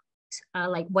talk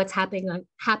like what's happening on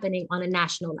a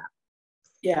national level?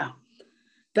 Yeah,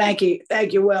 thank you.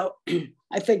 Well,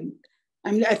 I think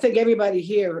I mean, I think everybody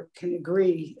here can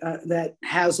agree that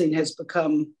housing has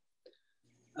become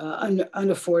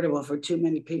unaffordable for too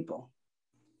many people.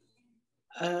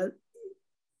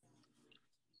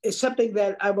 It's something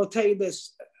that I will tell you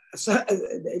this. So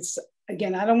it's,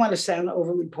 again, I don't want to sound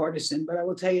overly partisan, but I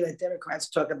will tell you that Democrats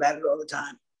talk about it all the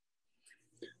time.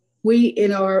 We,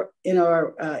 in our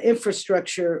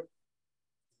infrastructure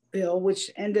bill, which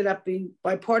ended up being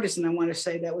bipartisan, I want to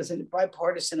say that was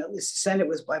bipartisan, at least the Senate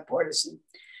was bipartisan.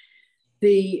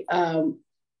 We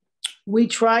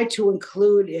tried to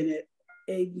include in it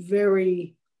a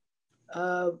very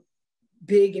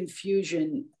big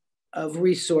infusion of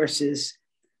resources,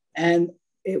 and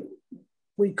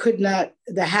we could not,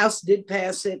 the House did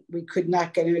pass it, we could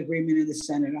not get an agreement in the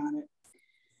Senate on it.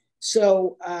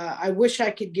 So I wish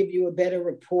I could give you a better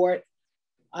report.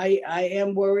 I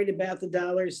am worried about the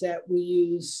dollars that we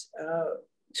use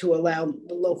to allow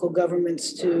the local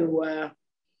governments to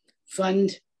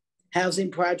fund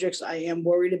housing projects. I am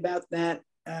worried about that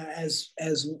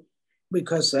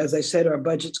because, as I said, our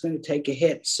budget's going to take a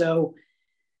hit. So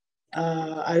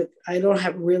I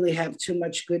don't really have too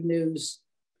much good news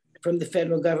from the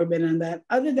federal government on that,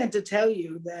 other than to tell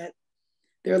you that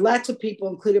there are lots of people,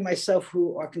 including myself,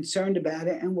 who are concerned about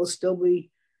it and will still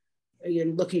be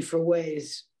looking for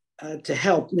ways to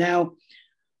help. Now,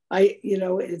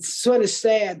 it's sort of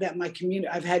sad that my community,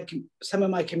 I've had some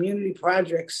of my community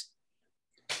projects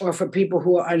are for people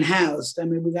who are unhoused. I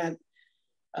mean, we got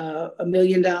 $1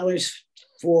 million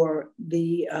for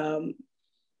the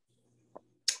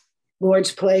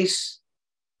Lord's Place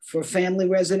for family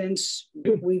residents.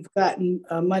 We've gotten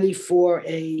money for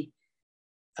a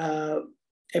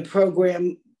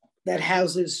program that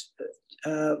houses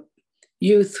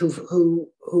youth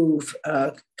who've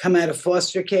come out of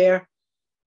foster care.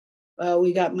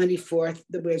 We got money for,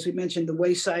 as we mentioned, the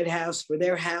Wayside House for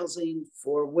their housing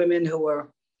for women who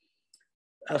are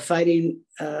fighting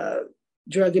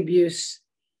drug abuse.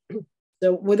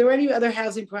 So were there any other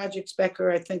housing projects, Becker?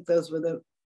 I think those were the.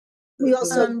 We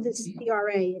also, this is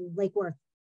PRA in Lake Worth.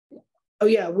 Oh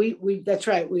yeah, we that's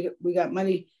right. We got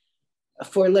money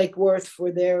for Lake Worth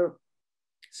for their,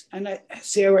 and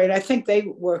Sarah, right, I think they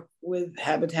work with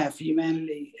Habitat for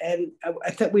Humanity, and I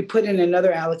think we put in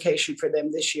another allocation for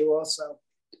them this year also.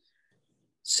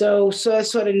 So I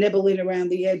sort of nibbling around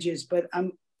the edges, but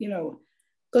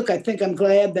look, I think I'm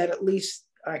glad that at least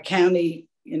our county,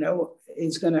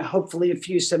 is going to hopefully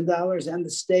infuse some dollars, and the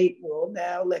state will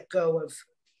now let go of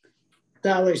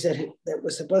dollars that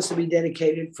was supposed to be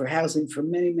dedicated for housing for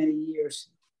many, many years.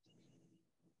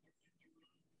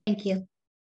 Thank you.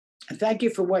 And thank you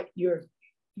for what your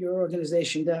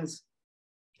organization does.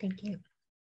 Thank you.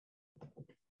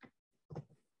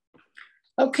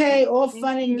 Okay, all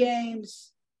fun and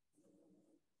games.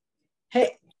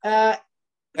 Hey, Thank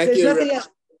there's you. nothing else.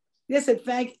 Listen,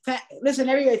 listen,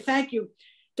 everybody, thank you.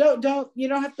 You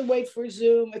don't have to wait for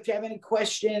Zoom if you have any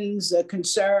questions,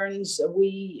 concerns.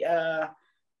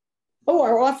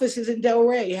 Our office is in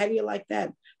Delray. How do you like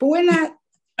that? But we're not.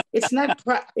 It's not.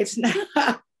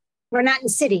 We're not in the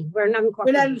city. We're not in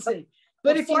corporate. We're not in the city.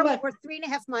 But if you like, we're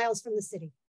 3.5 miles from the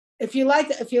city. If you like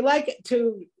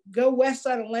to go west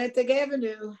on Atlantic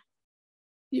Avenue,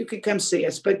 you can come see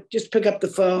us. But just pick up the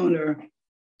phone or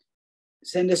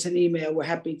send us an email. We're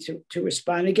happy to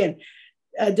respond. Again,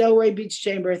 Delray Beach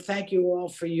Chamber, thank you all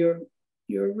for your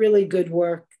really good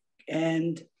work,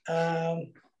 and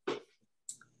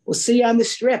we'll see you on the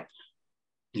Strip.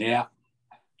 Yeah.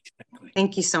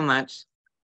 Thank you so much.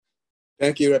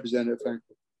 Thank you, Representative Frankel.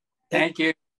 Thank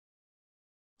you.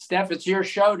 Steph, it's your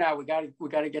show now. We got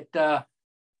to get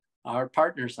our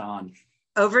partners on.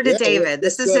 Over to David.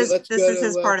 This is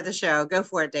his part of the show. Go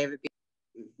for it, David.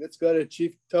 Let's go to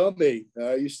Chief Tomey.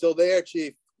 Are you still there,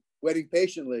 Chief? Waiting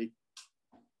patiently.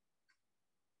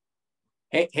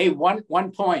 Hey,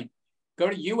 one point. Go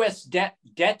to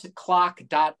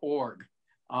usdebtclock.org.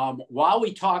 While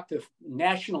we talked, the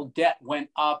national debt went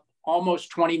up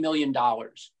almost $20 million.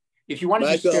 If you want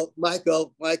to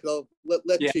Michael, let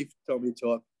Chief Tomey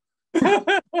talk.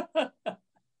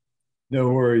 No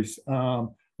worries.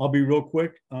 I'll be real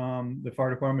quick. The fire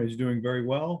department is doing very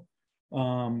well.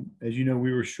 As you know,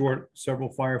 we were short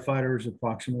several firefighters,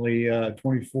 approximately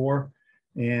 24.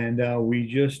 And we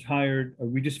just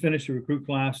finished a recruit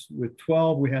class with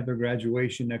 12. We have their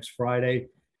graduation next Friday.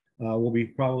 We'll be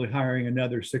probably hiring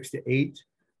another 6 to 8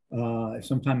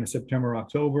 sometime in September,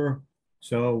 October.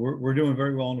 So we're doing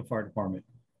very well in the fire department.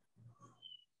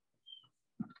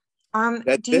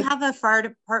 Do you have a fire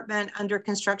department under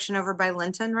construction over by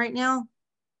Linton right now?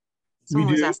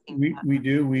 Someone was asking. We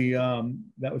do.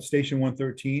 That was Station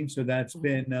 113. So that's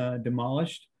been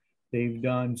demolished. They've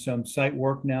done some site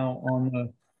work now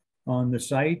on the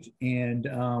site, and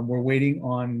we're waiting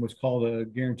on what's called a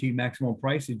guaranteed maximum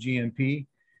price, a GMP,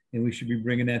 and we should be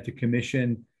bringing that to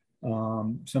commission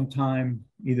sometime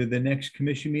either the next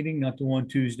commission meeting, not the one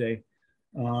Tuesday,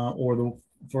 or the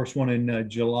first one in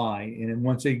July. And then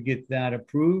once they get that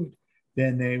approved,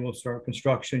 then they will start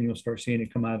construction. You'll start seeing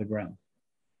it come out of the ground.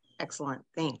 Excellent.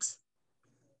 Thanks.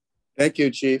 Thank you,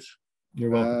 Chief. You're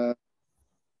welcome.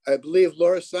 I believe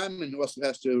Laura Simon also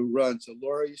has to run. So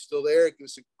Laura, you still there? Give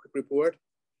us a quick report.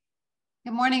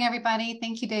 Good morning, everybody.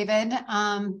 Thank you, David.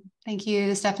 Thank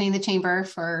you, Stephanie, and the Chamber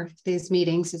for these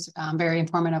meetings. It's very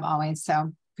informative always,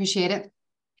 so appreciate it.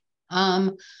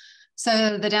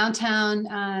 So the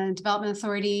Downtown Development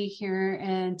Authority here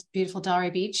in beautiful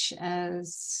Delray Beach,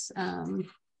 as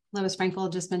Lois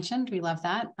Frankel just mentioned, we love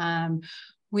that.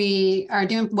 We are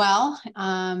doing well.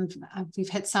 We've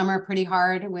hit summer pretty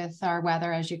hard with our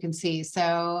weather, as you can see.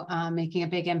 So making a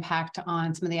big impact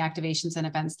on some of the activations and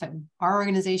events that our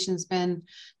organization's been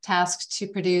tasked to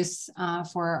produce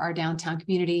for our downtown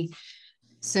community.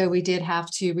 So we did have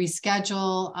to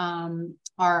reschedule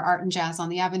our Art and Jazz on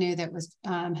the Avenue that was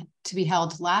to be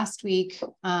held last week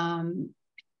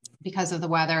because of the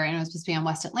weather, and it was supposed to be on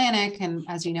West Atlantic. And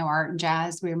as you know, Art and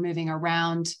Jazz, we're moving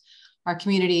around our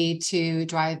community to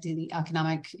drive the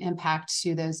economic impact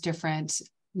to those different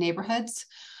neighborhoods.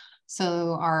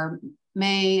 So our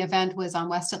May event was on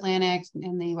West Atlantic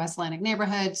in the West Atlantic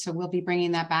neighborhood. So we'll be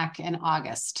bringing that back in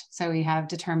August. So we have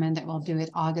determined that we'll do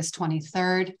it August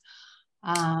 23rd.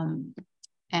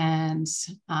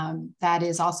 That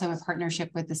is also a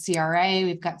partnership with the CRA.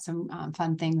 We've got some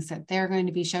fun things that they're going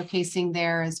to be showcasing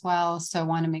there as well. So I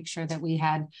want to make sure that we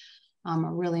had a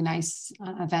really nice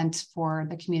event for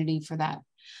the community for that.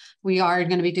 We are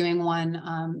going to be doing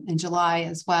one in July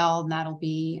as well, and that'll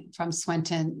be from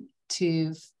Swinton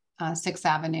to 6th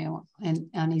Avenue and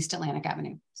on East Atlantic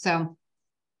Avenue. So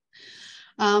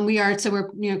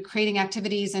we're creating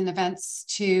activities and events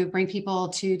to bring people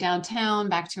to downtown,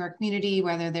 back to our community,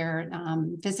 whether they're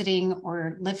visiting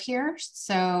or live here.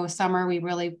 So summer, we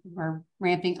really were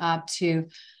ramping up to,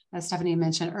 as Stephanie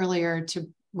mentioned earlier,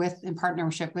 in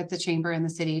partnership with the Chamber and the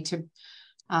city to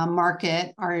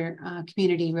market our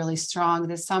community really strong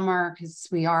this summer, because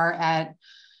we are at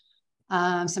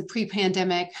some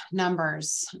pre-pandemic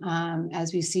numbers.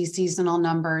 As we see seasonal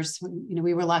numbers,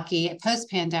 we were lucky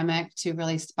post-pandemic to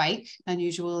really spike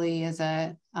unusually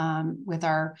with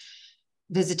our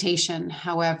visitation.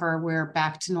 However, we're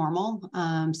back to normal,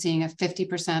 seeing a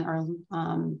 50% or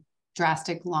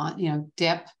drastic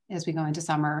dip as we go into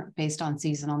summer based on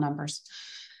seasonal numbers.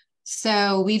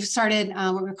 So we've started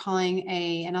what we're calling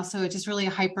and also just really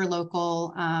a hyper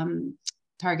local,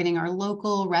 targeting our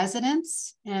local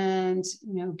residents and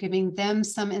giving them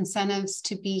some incentives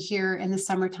to be here in the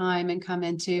summertime and come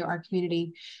into our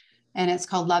community. And it's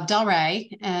called Love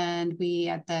Delray. And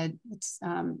it's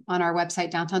on our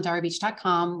website,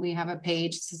 downtowndelraybeach.com. We have a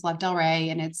page that says Love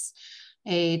Delray, and it's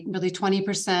a really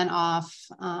 20% off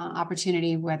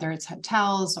opportunity, whether it's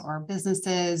hotels or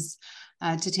businesses,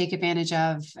 to take advantage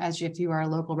of if you are a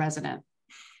local resident.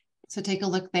 So take a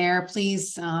look there,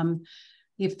 please.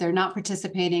 If they're not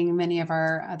participating, many of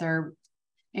our other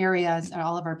areas,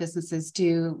 all of our businesses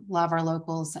do love our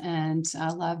locals and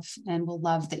will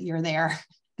love that you're there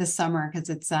this summer, because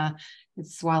it's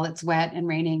while it's wet and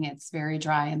raining, it's very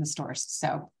dry in the stores,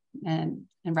 so and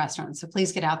restaurants. So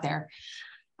please get out there.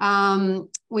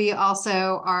 We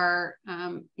also are,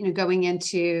 going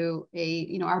into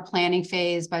our planning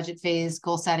phase, budget phase,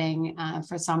 goal setting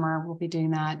for summer. We'll be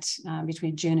doing that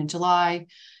between June and July.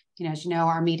 As you know,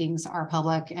 our meetings are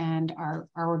public, and our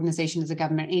organization is a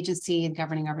government agency and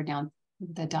governing over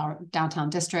the downtown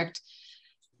district.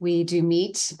 We do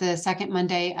meet the second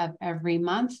Monday of every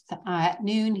month at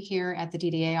noon here at the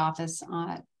DDA office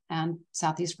on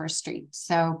Southeast 1st Street.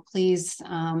 So please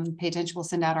pay attention. We'll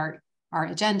send out our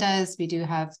agendas. We do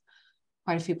have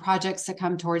quite a few projects that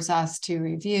come towards us to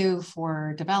review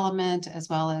for development, as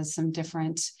well as some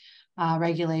different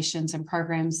regulations and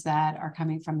programs that are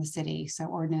coming from the city. So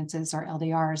ordinances or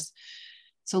LDRs.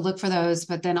 So look for those,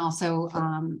 but then also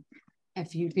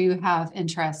if you do have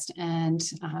interest in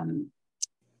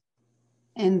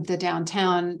the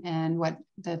downtown and what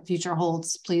the future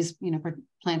holds, please,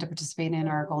 plan to participate in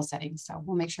our goal setting. So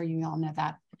we'll make sure you all know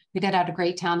that. We did have a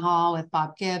great town hall with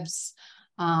Bob Gibbs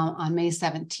on May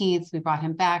 17th. We brought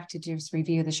him back to just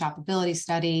review the shopability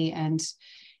study and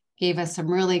gave us some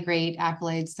really great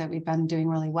accolades that we've been doing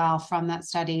really well from that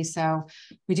study. So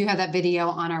we do have that video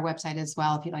on our website as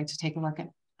well, if you'd like to take a look at,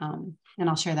 and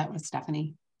I'll share that with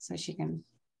Stephanie so she can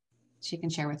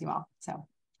share with you all. So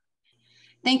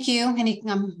Thank you.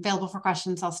 I'm available for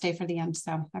questions. I'll stay for the end,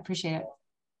 so I appreciate it.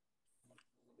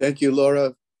 Thank you,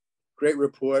 Laura. Great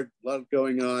report. A lot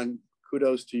going on.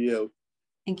 Kudos to you.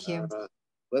 Thank you.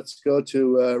 Let's go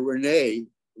to Renee.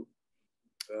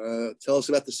 Tell us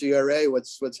about the CRA.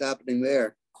 What's happening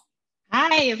there?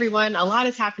 Hi, everyone. A lot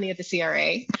is happening at the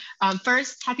CRA.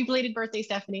 First, happy belated birthday,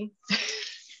 Stephanie.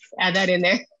 Add that in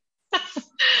there.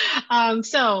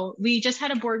 So we just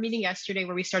had a board meeting yesterday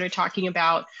where we started talking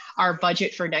about our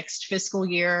budget for next fiscal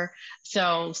year.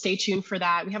 So stay tuned for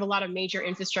that. We have a lot of major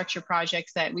infrastructure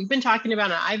projects that we've been talking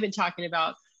about, and I've been talking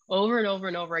about over and over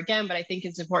and over again, but I think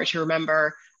it's important to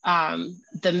remember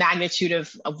the magnitude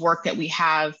of work that we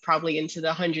have, probably into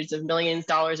the hundreds of millions of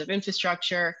dollars of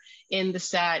infrastructure in the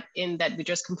set in that we're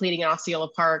just completing in Osceola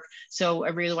Park. So I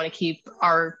really want to keep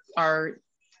our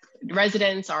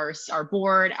residents, our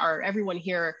board, everyone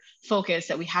here focused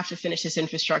that we have to finish this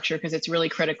infrastructure because it's really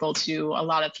critical to a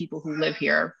lot of people who live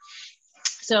here.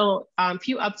 So a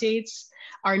few updates.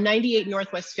 Our 98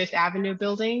 Northwest 5th Avenue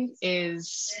building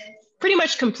is pretty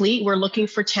much complete. We're looking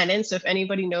for tenants. So if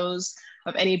anybody knows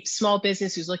of any small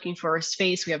business who's looking for a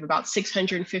space, we have about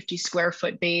 650 square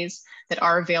foot bays that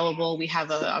are available. We have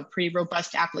a pretty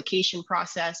robust application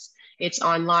process. It's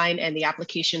online and the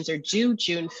applications are due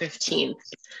June 15th.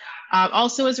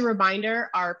 Also, as a reminder,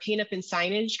 our paint up and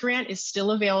signage grant is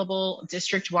still available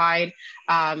district-wide.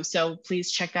 So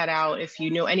please check that out. If you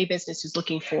know any business who's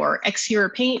looking for exterior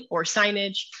paint or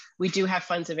signage, we do have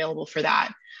funds available for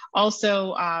that.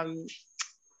 Also,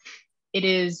 it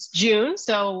is June,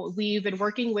 so we've been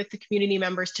working with the community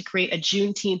members to create a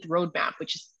Juneteenth roadmap,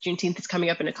 which is Juneteenth is coming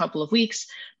up in a couple of weeks,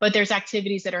 but there's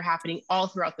activities that are happening all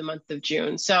throughout the month of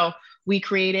June. So we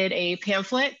created a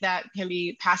pamphlet that can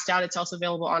be passed out. It's also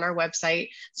available on our website.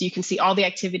 So you can see all the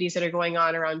activities that are going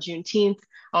on around Juneteenth.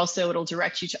 Also, it'll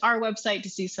direct you to our website to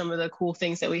see some of the cool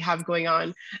things that we have going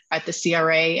on at the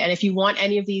CRA. And if you want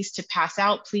any of these to pass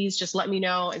out, please just let me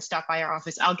know and stop by our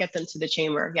office. I'll get them to the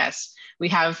chamber. Yes, we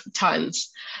have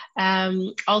tons.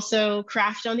 Also,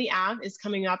 Craft on the Ave is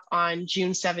coming up on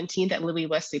June 17th at Louis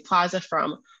Wesley Plaza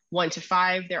from 1 to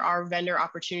 5. There are vendor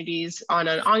opportunities on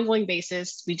an ongoing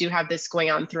basis. We do have this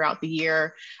going on throughout the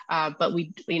year, but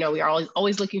we are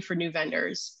always looking for new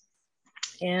vendors.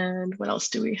 And what else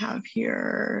do we have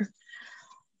here?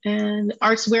 And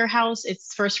Arts Warehouse,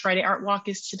 its first Friday Art Walk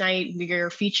is tonight. We are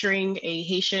featuring a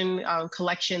Haitian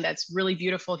collection that's really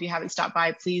beautiful. If you haven't stopped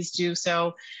by, please do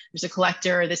so. There's a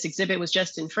collector. This exhibit was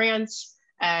just in France,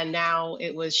 and now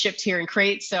it was shipped here in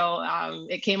crates. So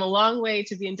it came a long way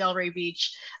to be in Delray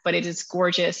Beach, but it is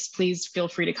gorgeous. Please feel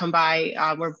free to come by.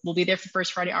 We'll be there for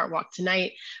First Friday Art Walk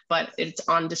tonight, but it's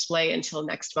on display until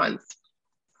next month.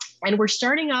 And we're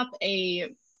starting up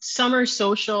a summer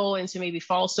social into maybe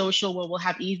fall social where we'll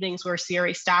have evenings where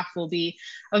CRA staff will be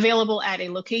available at a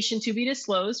location to be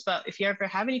disclosed. But if you ever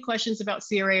have any questions about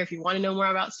CRA or if you want to know more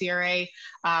about CRA,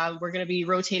 we're going to be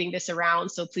rotating this around.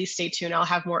 So please stay tuned. I'll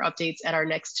have more updates at our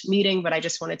next meeting, but I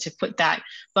just wanted to put that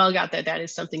bug out there. That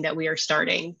is something that we are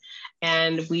starting.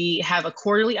 And we have a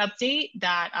quarterly update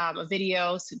that a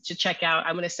video to check out.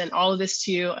 I'm going to send all of this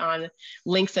to you on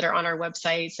links that are on our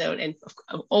website. So, and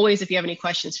always, if you have any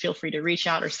questions, feel free to reach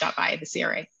out or stop by the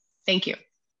CRA. Thank you.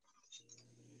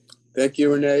 Thank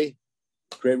you, Renee.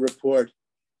 Great report.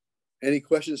 Any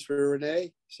questions for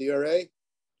Renee, CRA?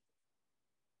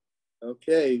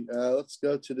 Okay, let's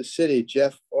go to the city.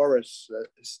 Jeff Orris,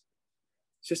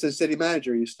 Assistant City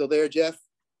Manager. Are you still there, Jeff?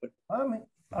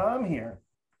 I'm here.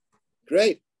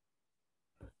 Great.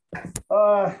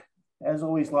 As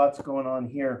always, lots going on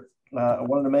here. I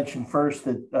wanted to mention first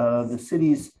that the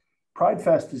city's Pride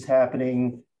Fest is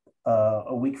happening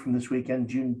a week from this weekend.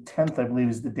 June 10th, I believe,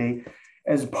 is the date.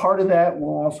 As part of that,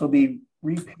 we'll also be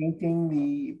repainting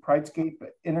the Pridescape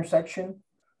intersection.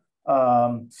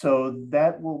 So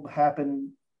that will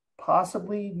happen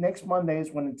possibly next Monday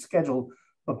is when it's scheduled,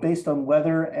 but based on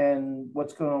weather and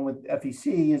what's going on with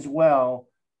FEC as well,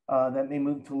 that may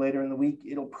move to later in the week.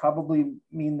 It'll probably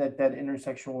mean that that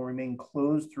intersection will remain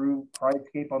closed through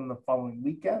Pridescape on the following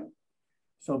weekend.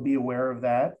 So be aware of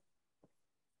that.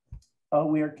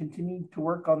 We are continuing to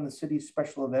work on the city's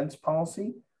special events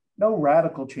policy. No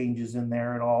radical changes in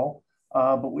there at all,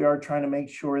 but we are trying to make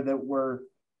sure that we're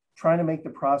trying to make the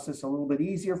process a little bit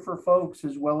easier for folks,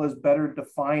 as well as better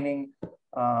defining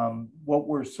what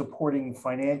we're supporting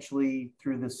financially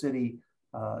through the city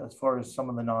as far as some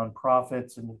of the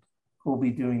nonprofits and who will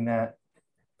be doing that.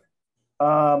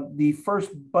 The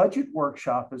first budget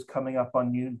workshop is coming up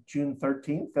on June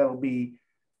 13th. That'll be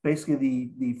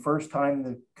basically the first time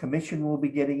the commission will be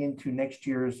getting into next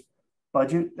year's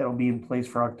budget. That'll be in place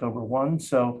for October 1.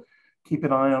 So keep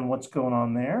an eye on what's going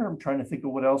on there. I'm trying to think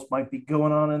of what else might be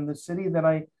going on in the city that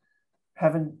I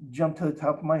haven't jumped to the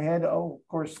top of my head. Oh, of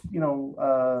course,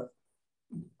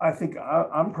 I think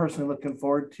I'm personally looking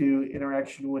forward to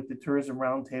interaction with the Tourism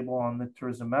Roundtable on the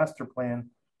Tourism Master Plan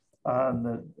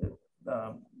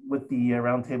with the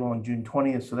roundtable on June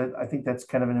 20th. So that I think that's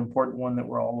kind of an important one that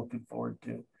we're all looking forward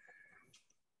to.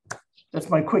 That's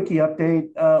my quickie update.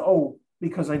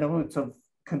 Because I know it's of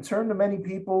concern to many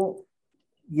people.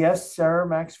 Yes, Sarah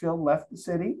Maxfield left the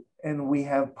city and we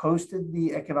have posted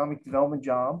the economic development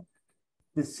job.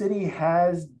 The city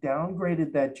has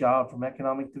downgraded that job from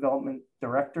economic development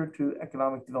director to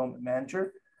economic development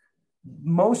manager,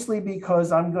 mostly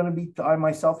because I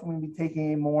myself am going to be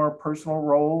taking a more personal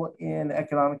role in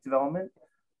economic development.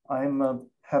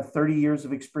 Have 30 years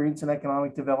of experience in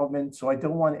economic development, so I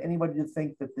don't want anybody to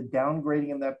think that the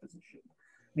downgrading of that position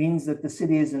means that the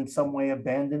city is in some way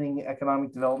abandoning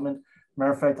economic development.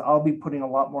 Matter of fact, I'll be putting a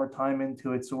lot more time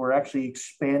into it, so we're actually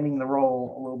expanding the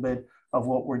role a little bit of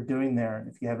what we're doing there. And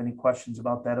if you have any questions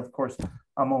about that, of course,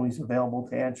 I'm always available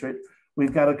to answer it.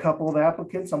 We've got a couple of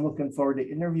applicants I'm looking forward to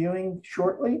interviewing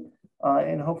shortly,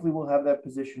 and hopefully we'll have that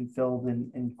position filled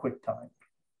in quick time.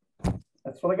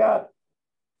 That's what I got.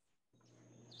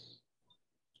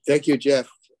 Thank you, Jeff.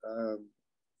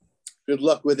 Good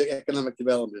luck with the economic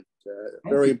development.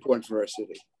 Very important for our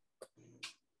city.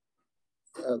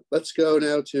 Let's go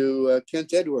now to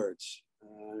Kent Edwards,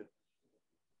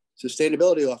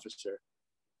 Sustainability Officer.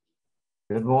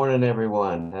 Good morning,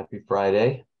 everyone. Happy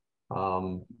Friday.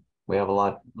 We have a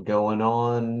lot going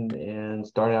on, and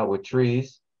start out with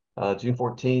trees. June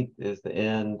 14th is the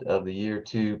end of the year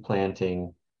 2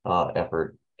 planting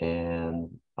effort, and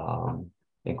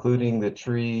including the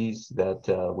trees that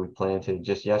we planted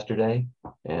just yesterday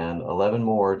and 11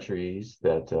 more trees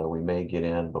that we may get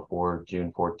in before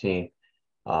June 14th.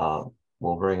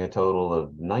 Will bring a total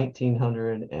of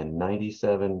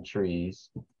 1,997 trees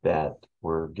that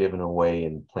were given away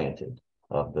and planted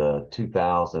of the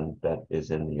 2,000 that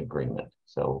is in the agreement.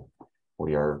 So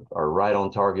we are right on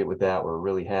target with that. We're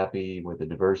really happy with the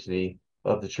diversity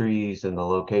of the trees and the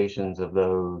locations of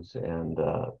those, and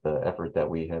the effort that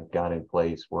we have got in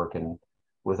place working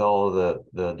with all of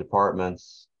the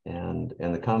departments. And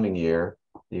in the coming year,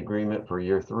 the agreement for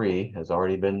year 3 has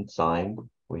already been signed.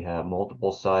 We have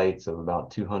multiple sites of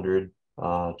about 200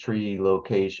 tree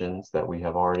locations that we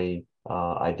have already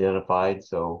identified.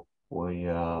 So we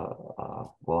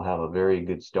will have a very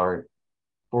good start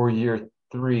for year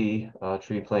 3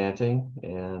 tree planting.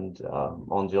 And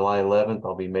on July 11th,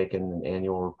 I'll be making an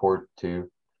annual report to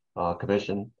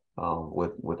Commission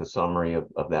with a summary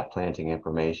of that planting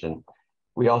information.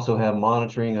 We also have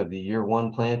monitoring of the year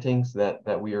 1 plantings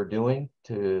that we are doing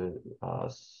to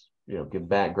give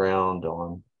background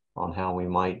on how we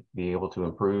might be able to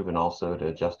improve, and also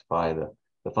to justify the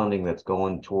funding that's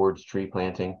going towards tree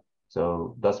planting.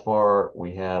 So thus far,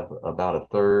 we have about a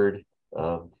third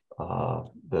of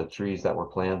the trees that were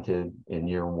planted in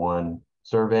year 1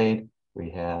 surveyed. We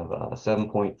have a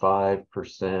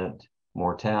 7.5%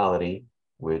 mortality,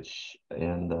 which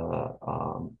in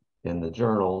the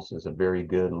journals is a very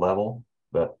good level,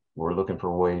 but we're looking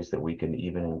for ways that we can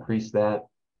even increase that.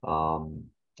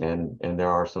 And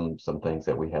there are some things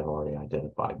that we have already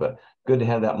identified, but good to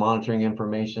have that monitoring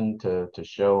information to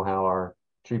show how our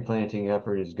tree planting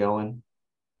effort is going.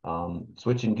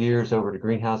 Switching gears over to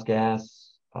greenhouse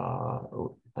gas,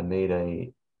 I made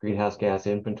a greenhouse gas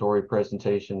inventory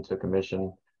presentation to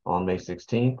Commission on May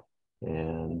 16th,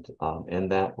 and in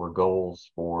that were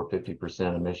goals for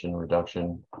 50% emission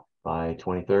reduction by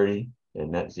 2030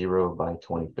 and net zero by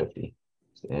 2050.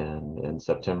 And in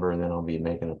September, then I'll be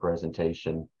making a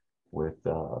presentation with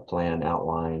a plan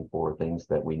outline for things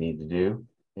that we need to do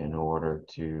in order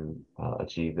to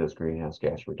achieve those greenhouse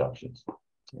gas reductions,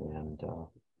 and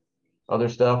other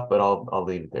stuff, but I'll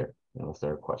leave it there unless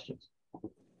there are questions.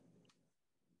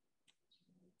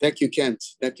 Thank you, Kent.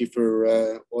 Thank you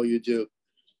for all you do.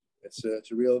 It's a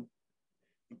real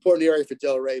important area for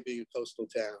Delray, being a coastal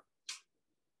town.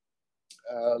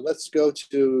 Let's go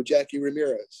to Jackie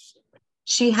Ramirez.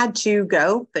 She had to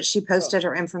go, but she posted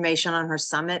her information on her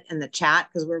summit in the chat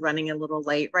because we're running a little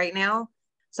late right now.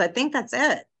 So I think that's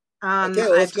it. Okay,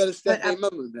 well, let's go to Stephanie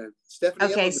Mumlin then.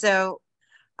 Stephanie. Okay, Mumlin. so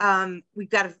we've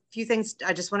got a few things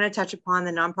I just want to touch upon.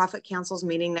 The Nonprofit Council's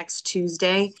meeting next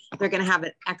Tuesday. They're going to have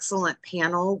an excellent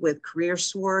panel with Career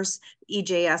Source,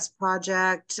 EJS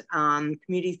Project,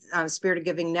 Community Spirit of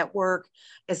Giving Network.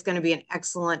 It's going to be an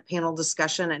excellent panel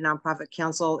discussion at Nonprofit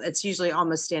Council. It's usually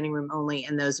almost standing room only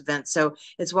in those events. So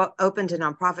it's open to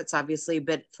nonprofits, obviously,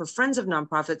 but for friends of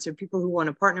nonprofits or people who want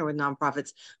to partner with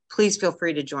nonprofits, please feel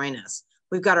free to join us.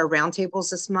 We've got our roundtables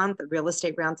this month. The real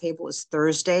estate roundtable is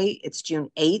Thursday. It's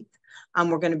June 8th.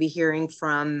 We're going to be hearing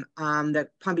from the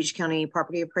Palm Beach County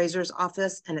Property Appraiser's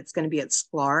Office, and it's going to be at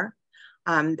SCLAR.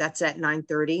 That's at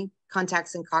 9:30.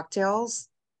 Contacts and Cocktails.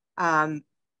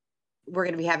 We're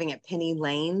going to be having at Penny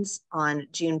Lanes on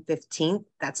June 15th.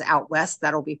 That's out west.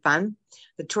 That'll be fun.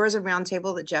 The Tourism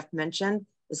Roundtable that Jeff mentioned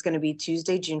is going to be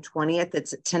Tuesday, June 20th.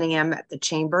 It's at 10 a.m. at the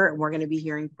Chamber. And we're going to be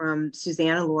hearing from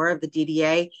Suzanne and Laura of the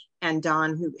DDA and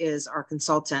Don, who is our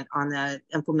consultant on the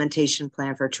implementation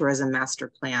plan for Tourism Master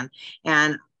Plan.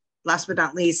 And last but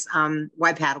not least,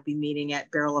 YPAD will be meeting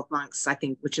at Barrel of Monks, I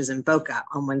think, which is in Boca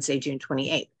on Wednesday, June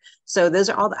 28th. So those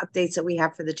are all the updates that we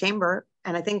have for the Chamber.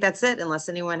 And I think that's it, unless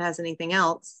anyone has anything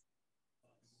else.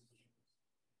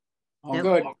 All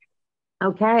good.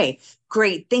 Okay,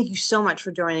 great. Thank you so much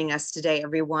for joining us today,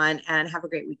 everyone, and have a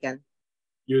great weekend.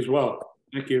 You as well.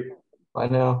 Thank you. Bye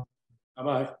now.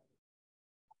 Bye-bye.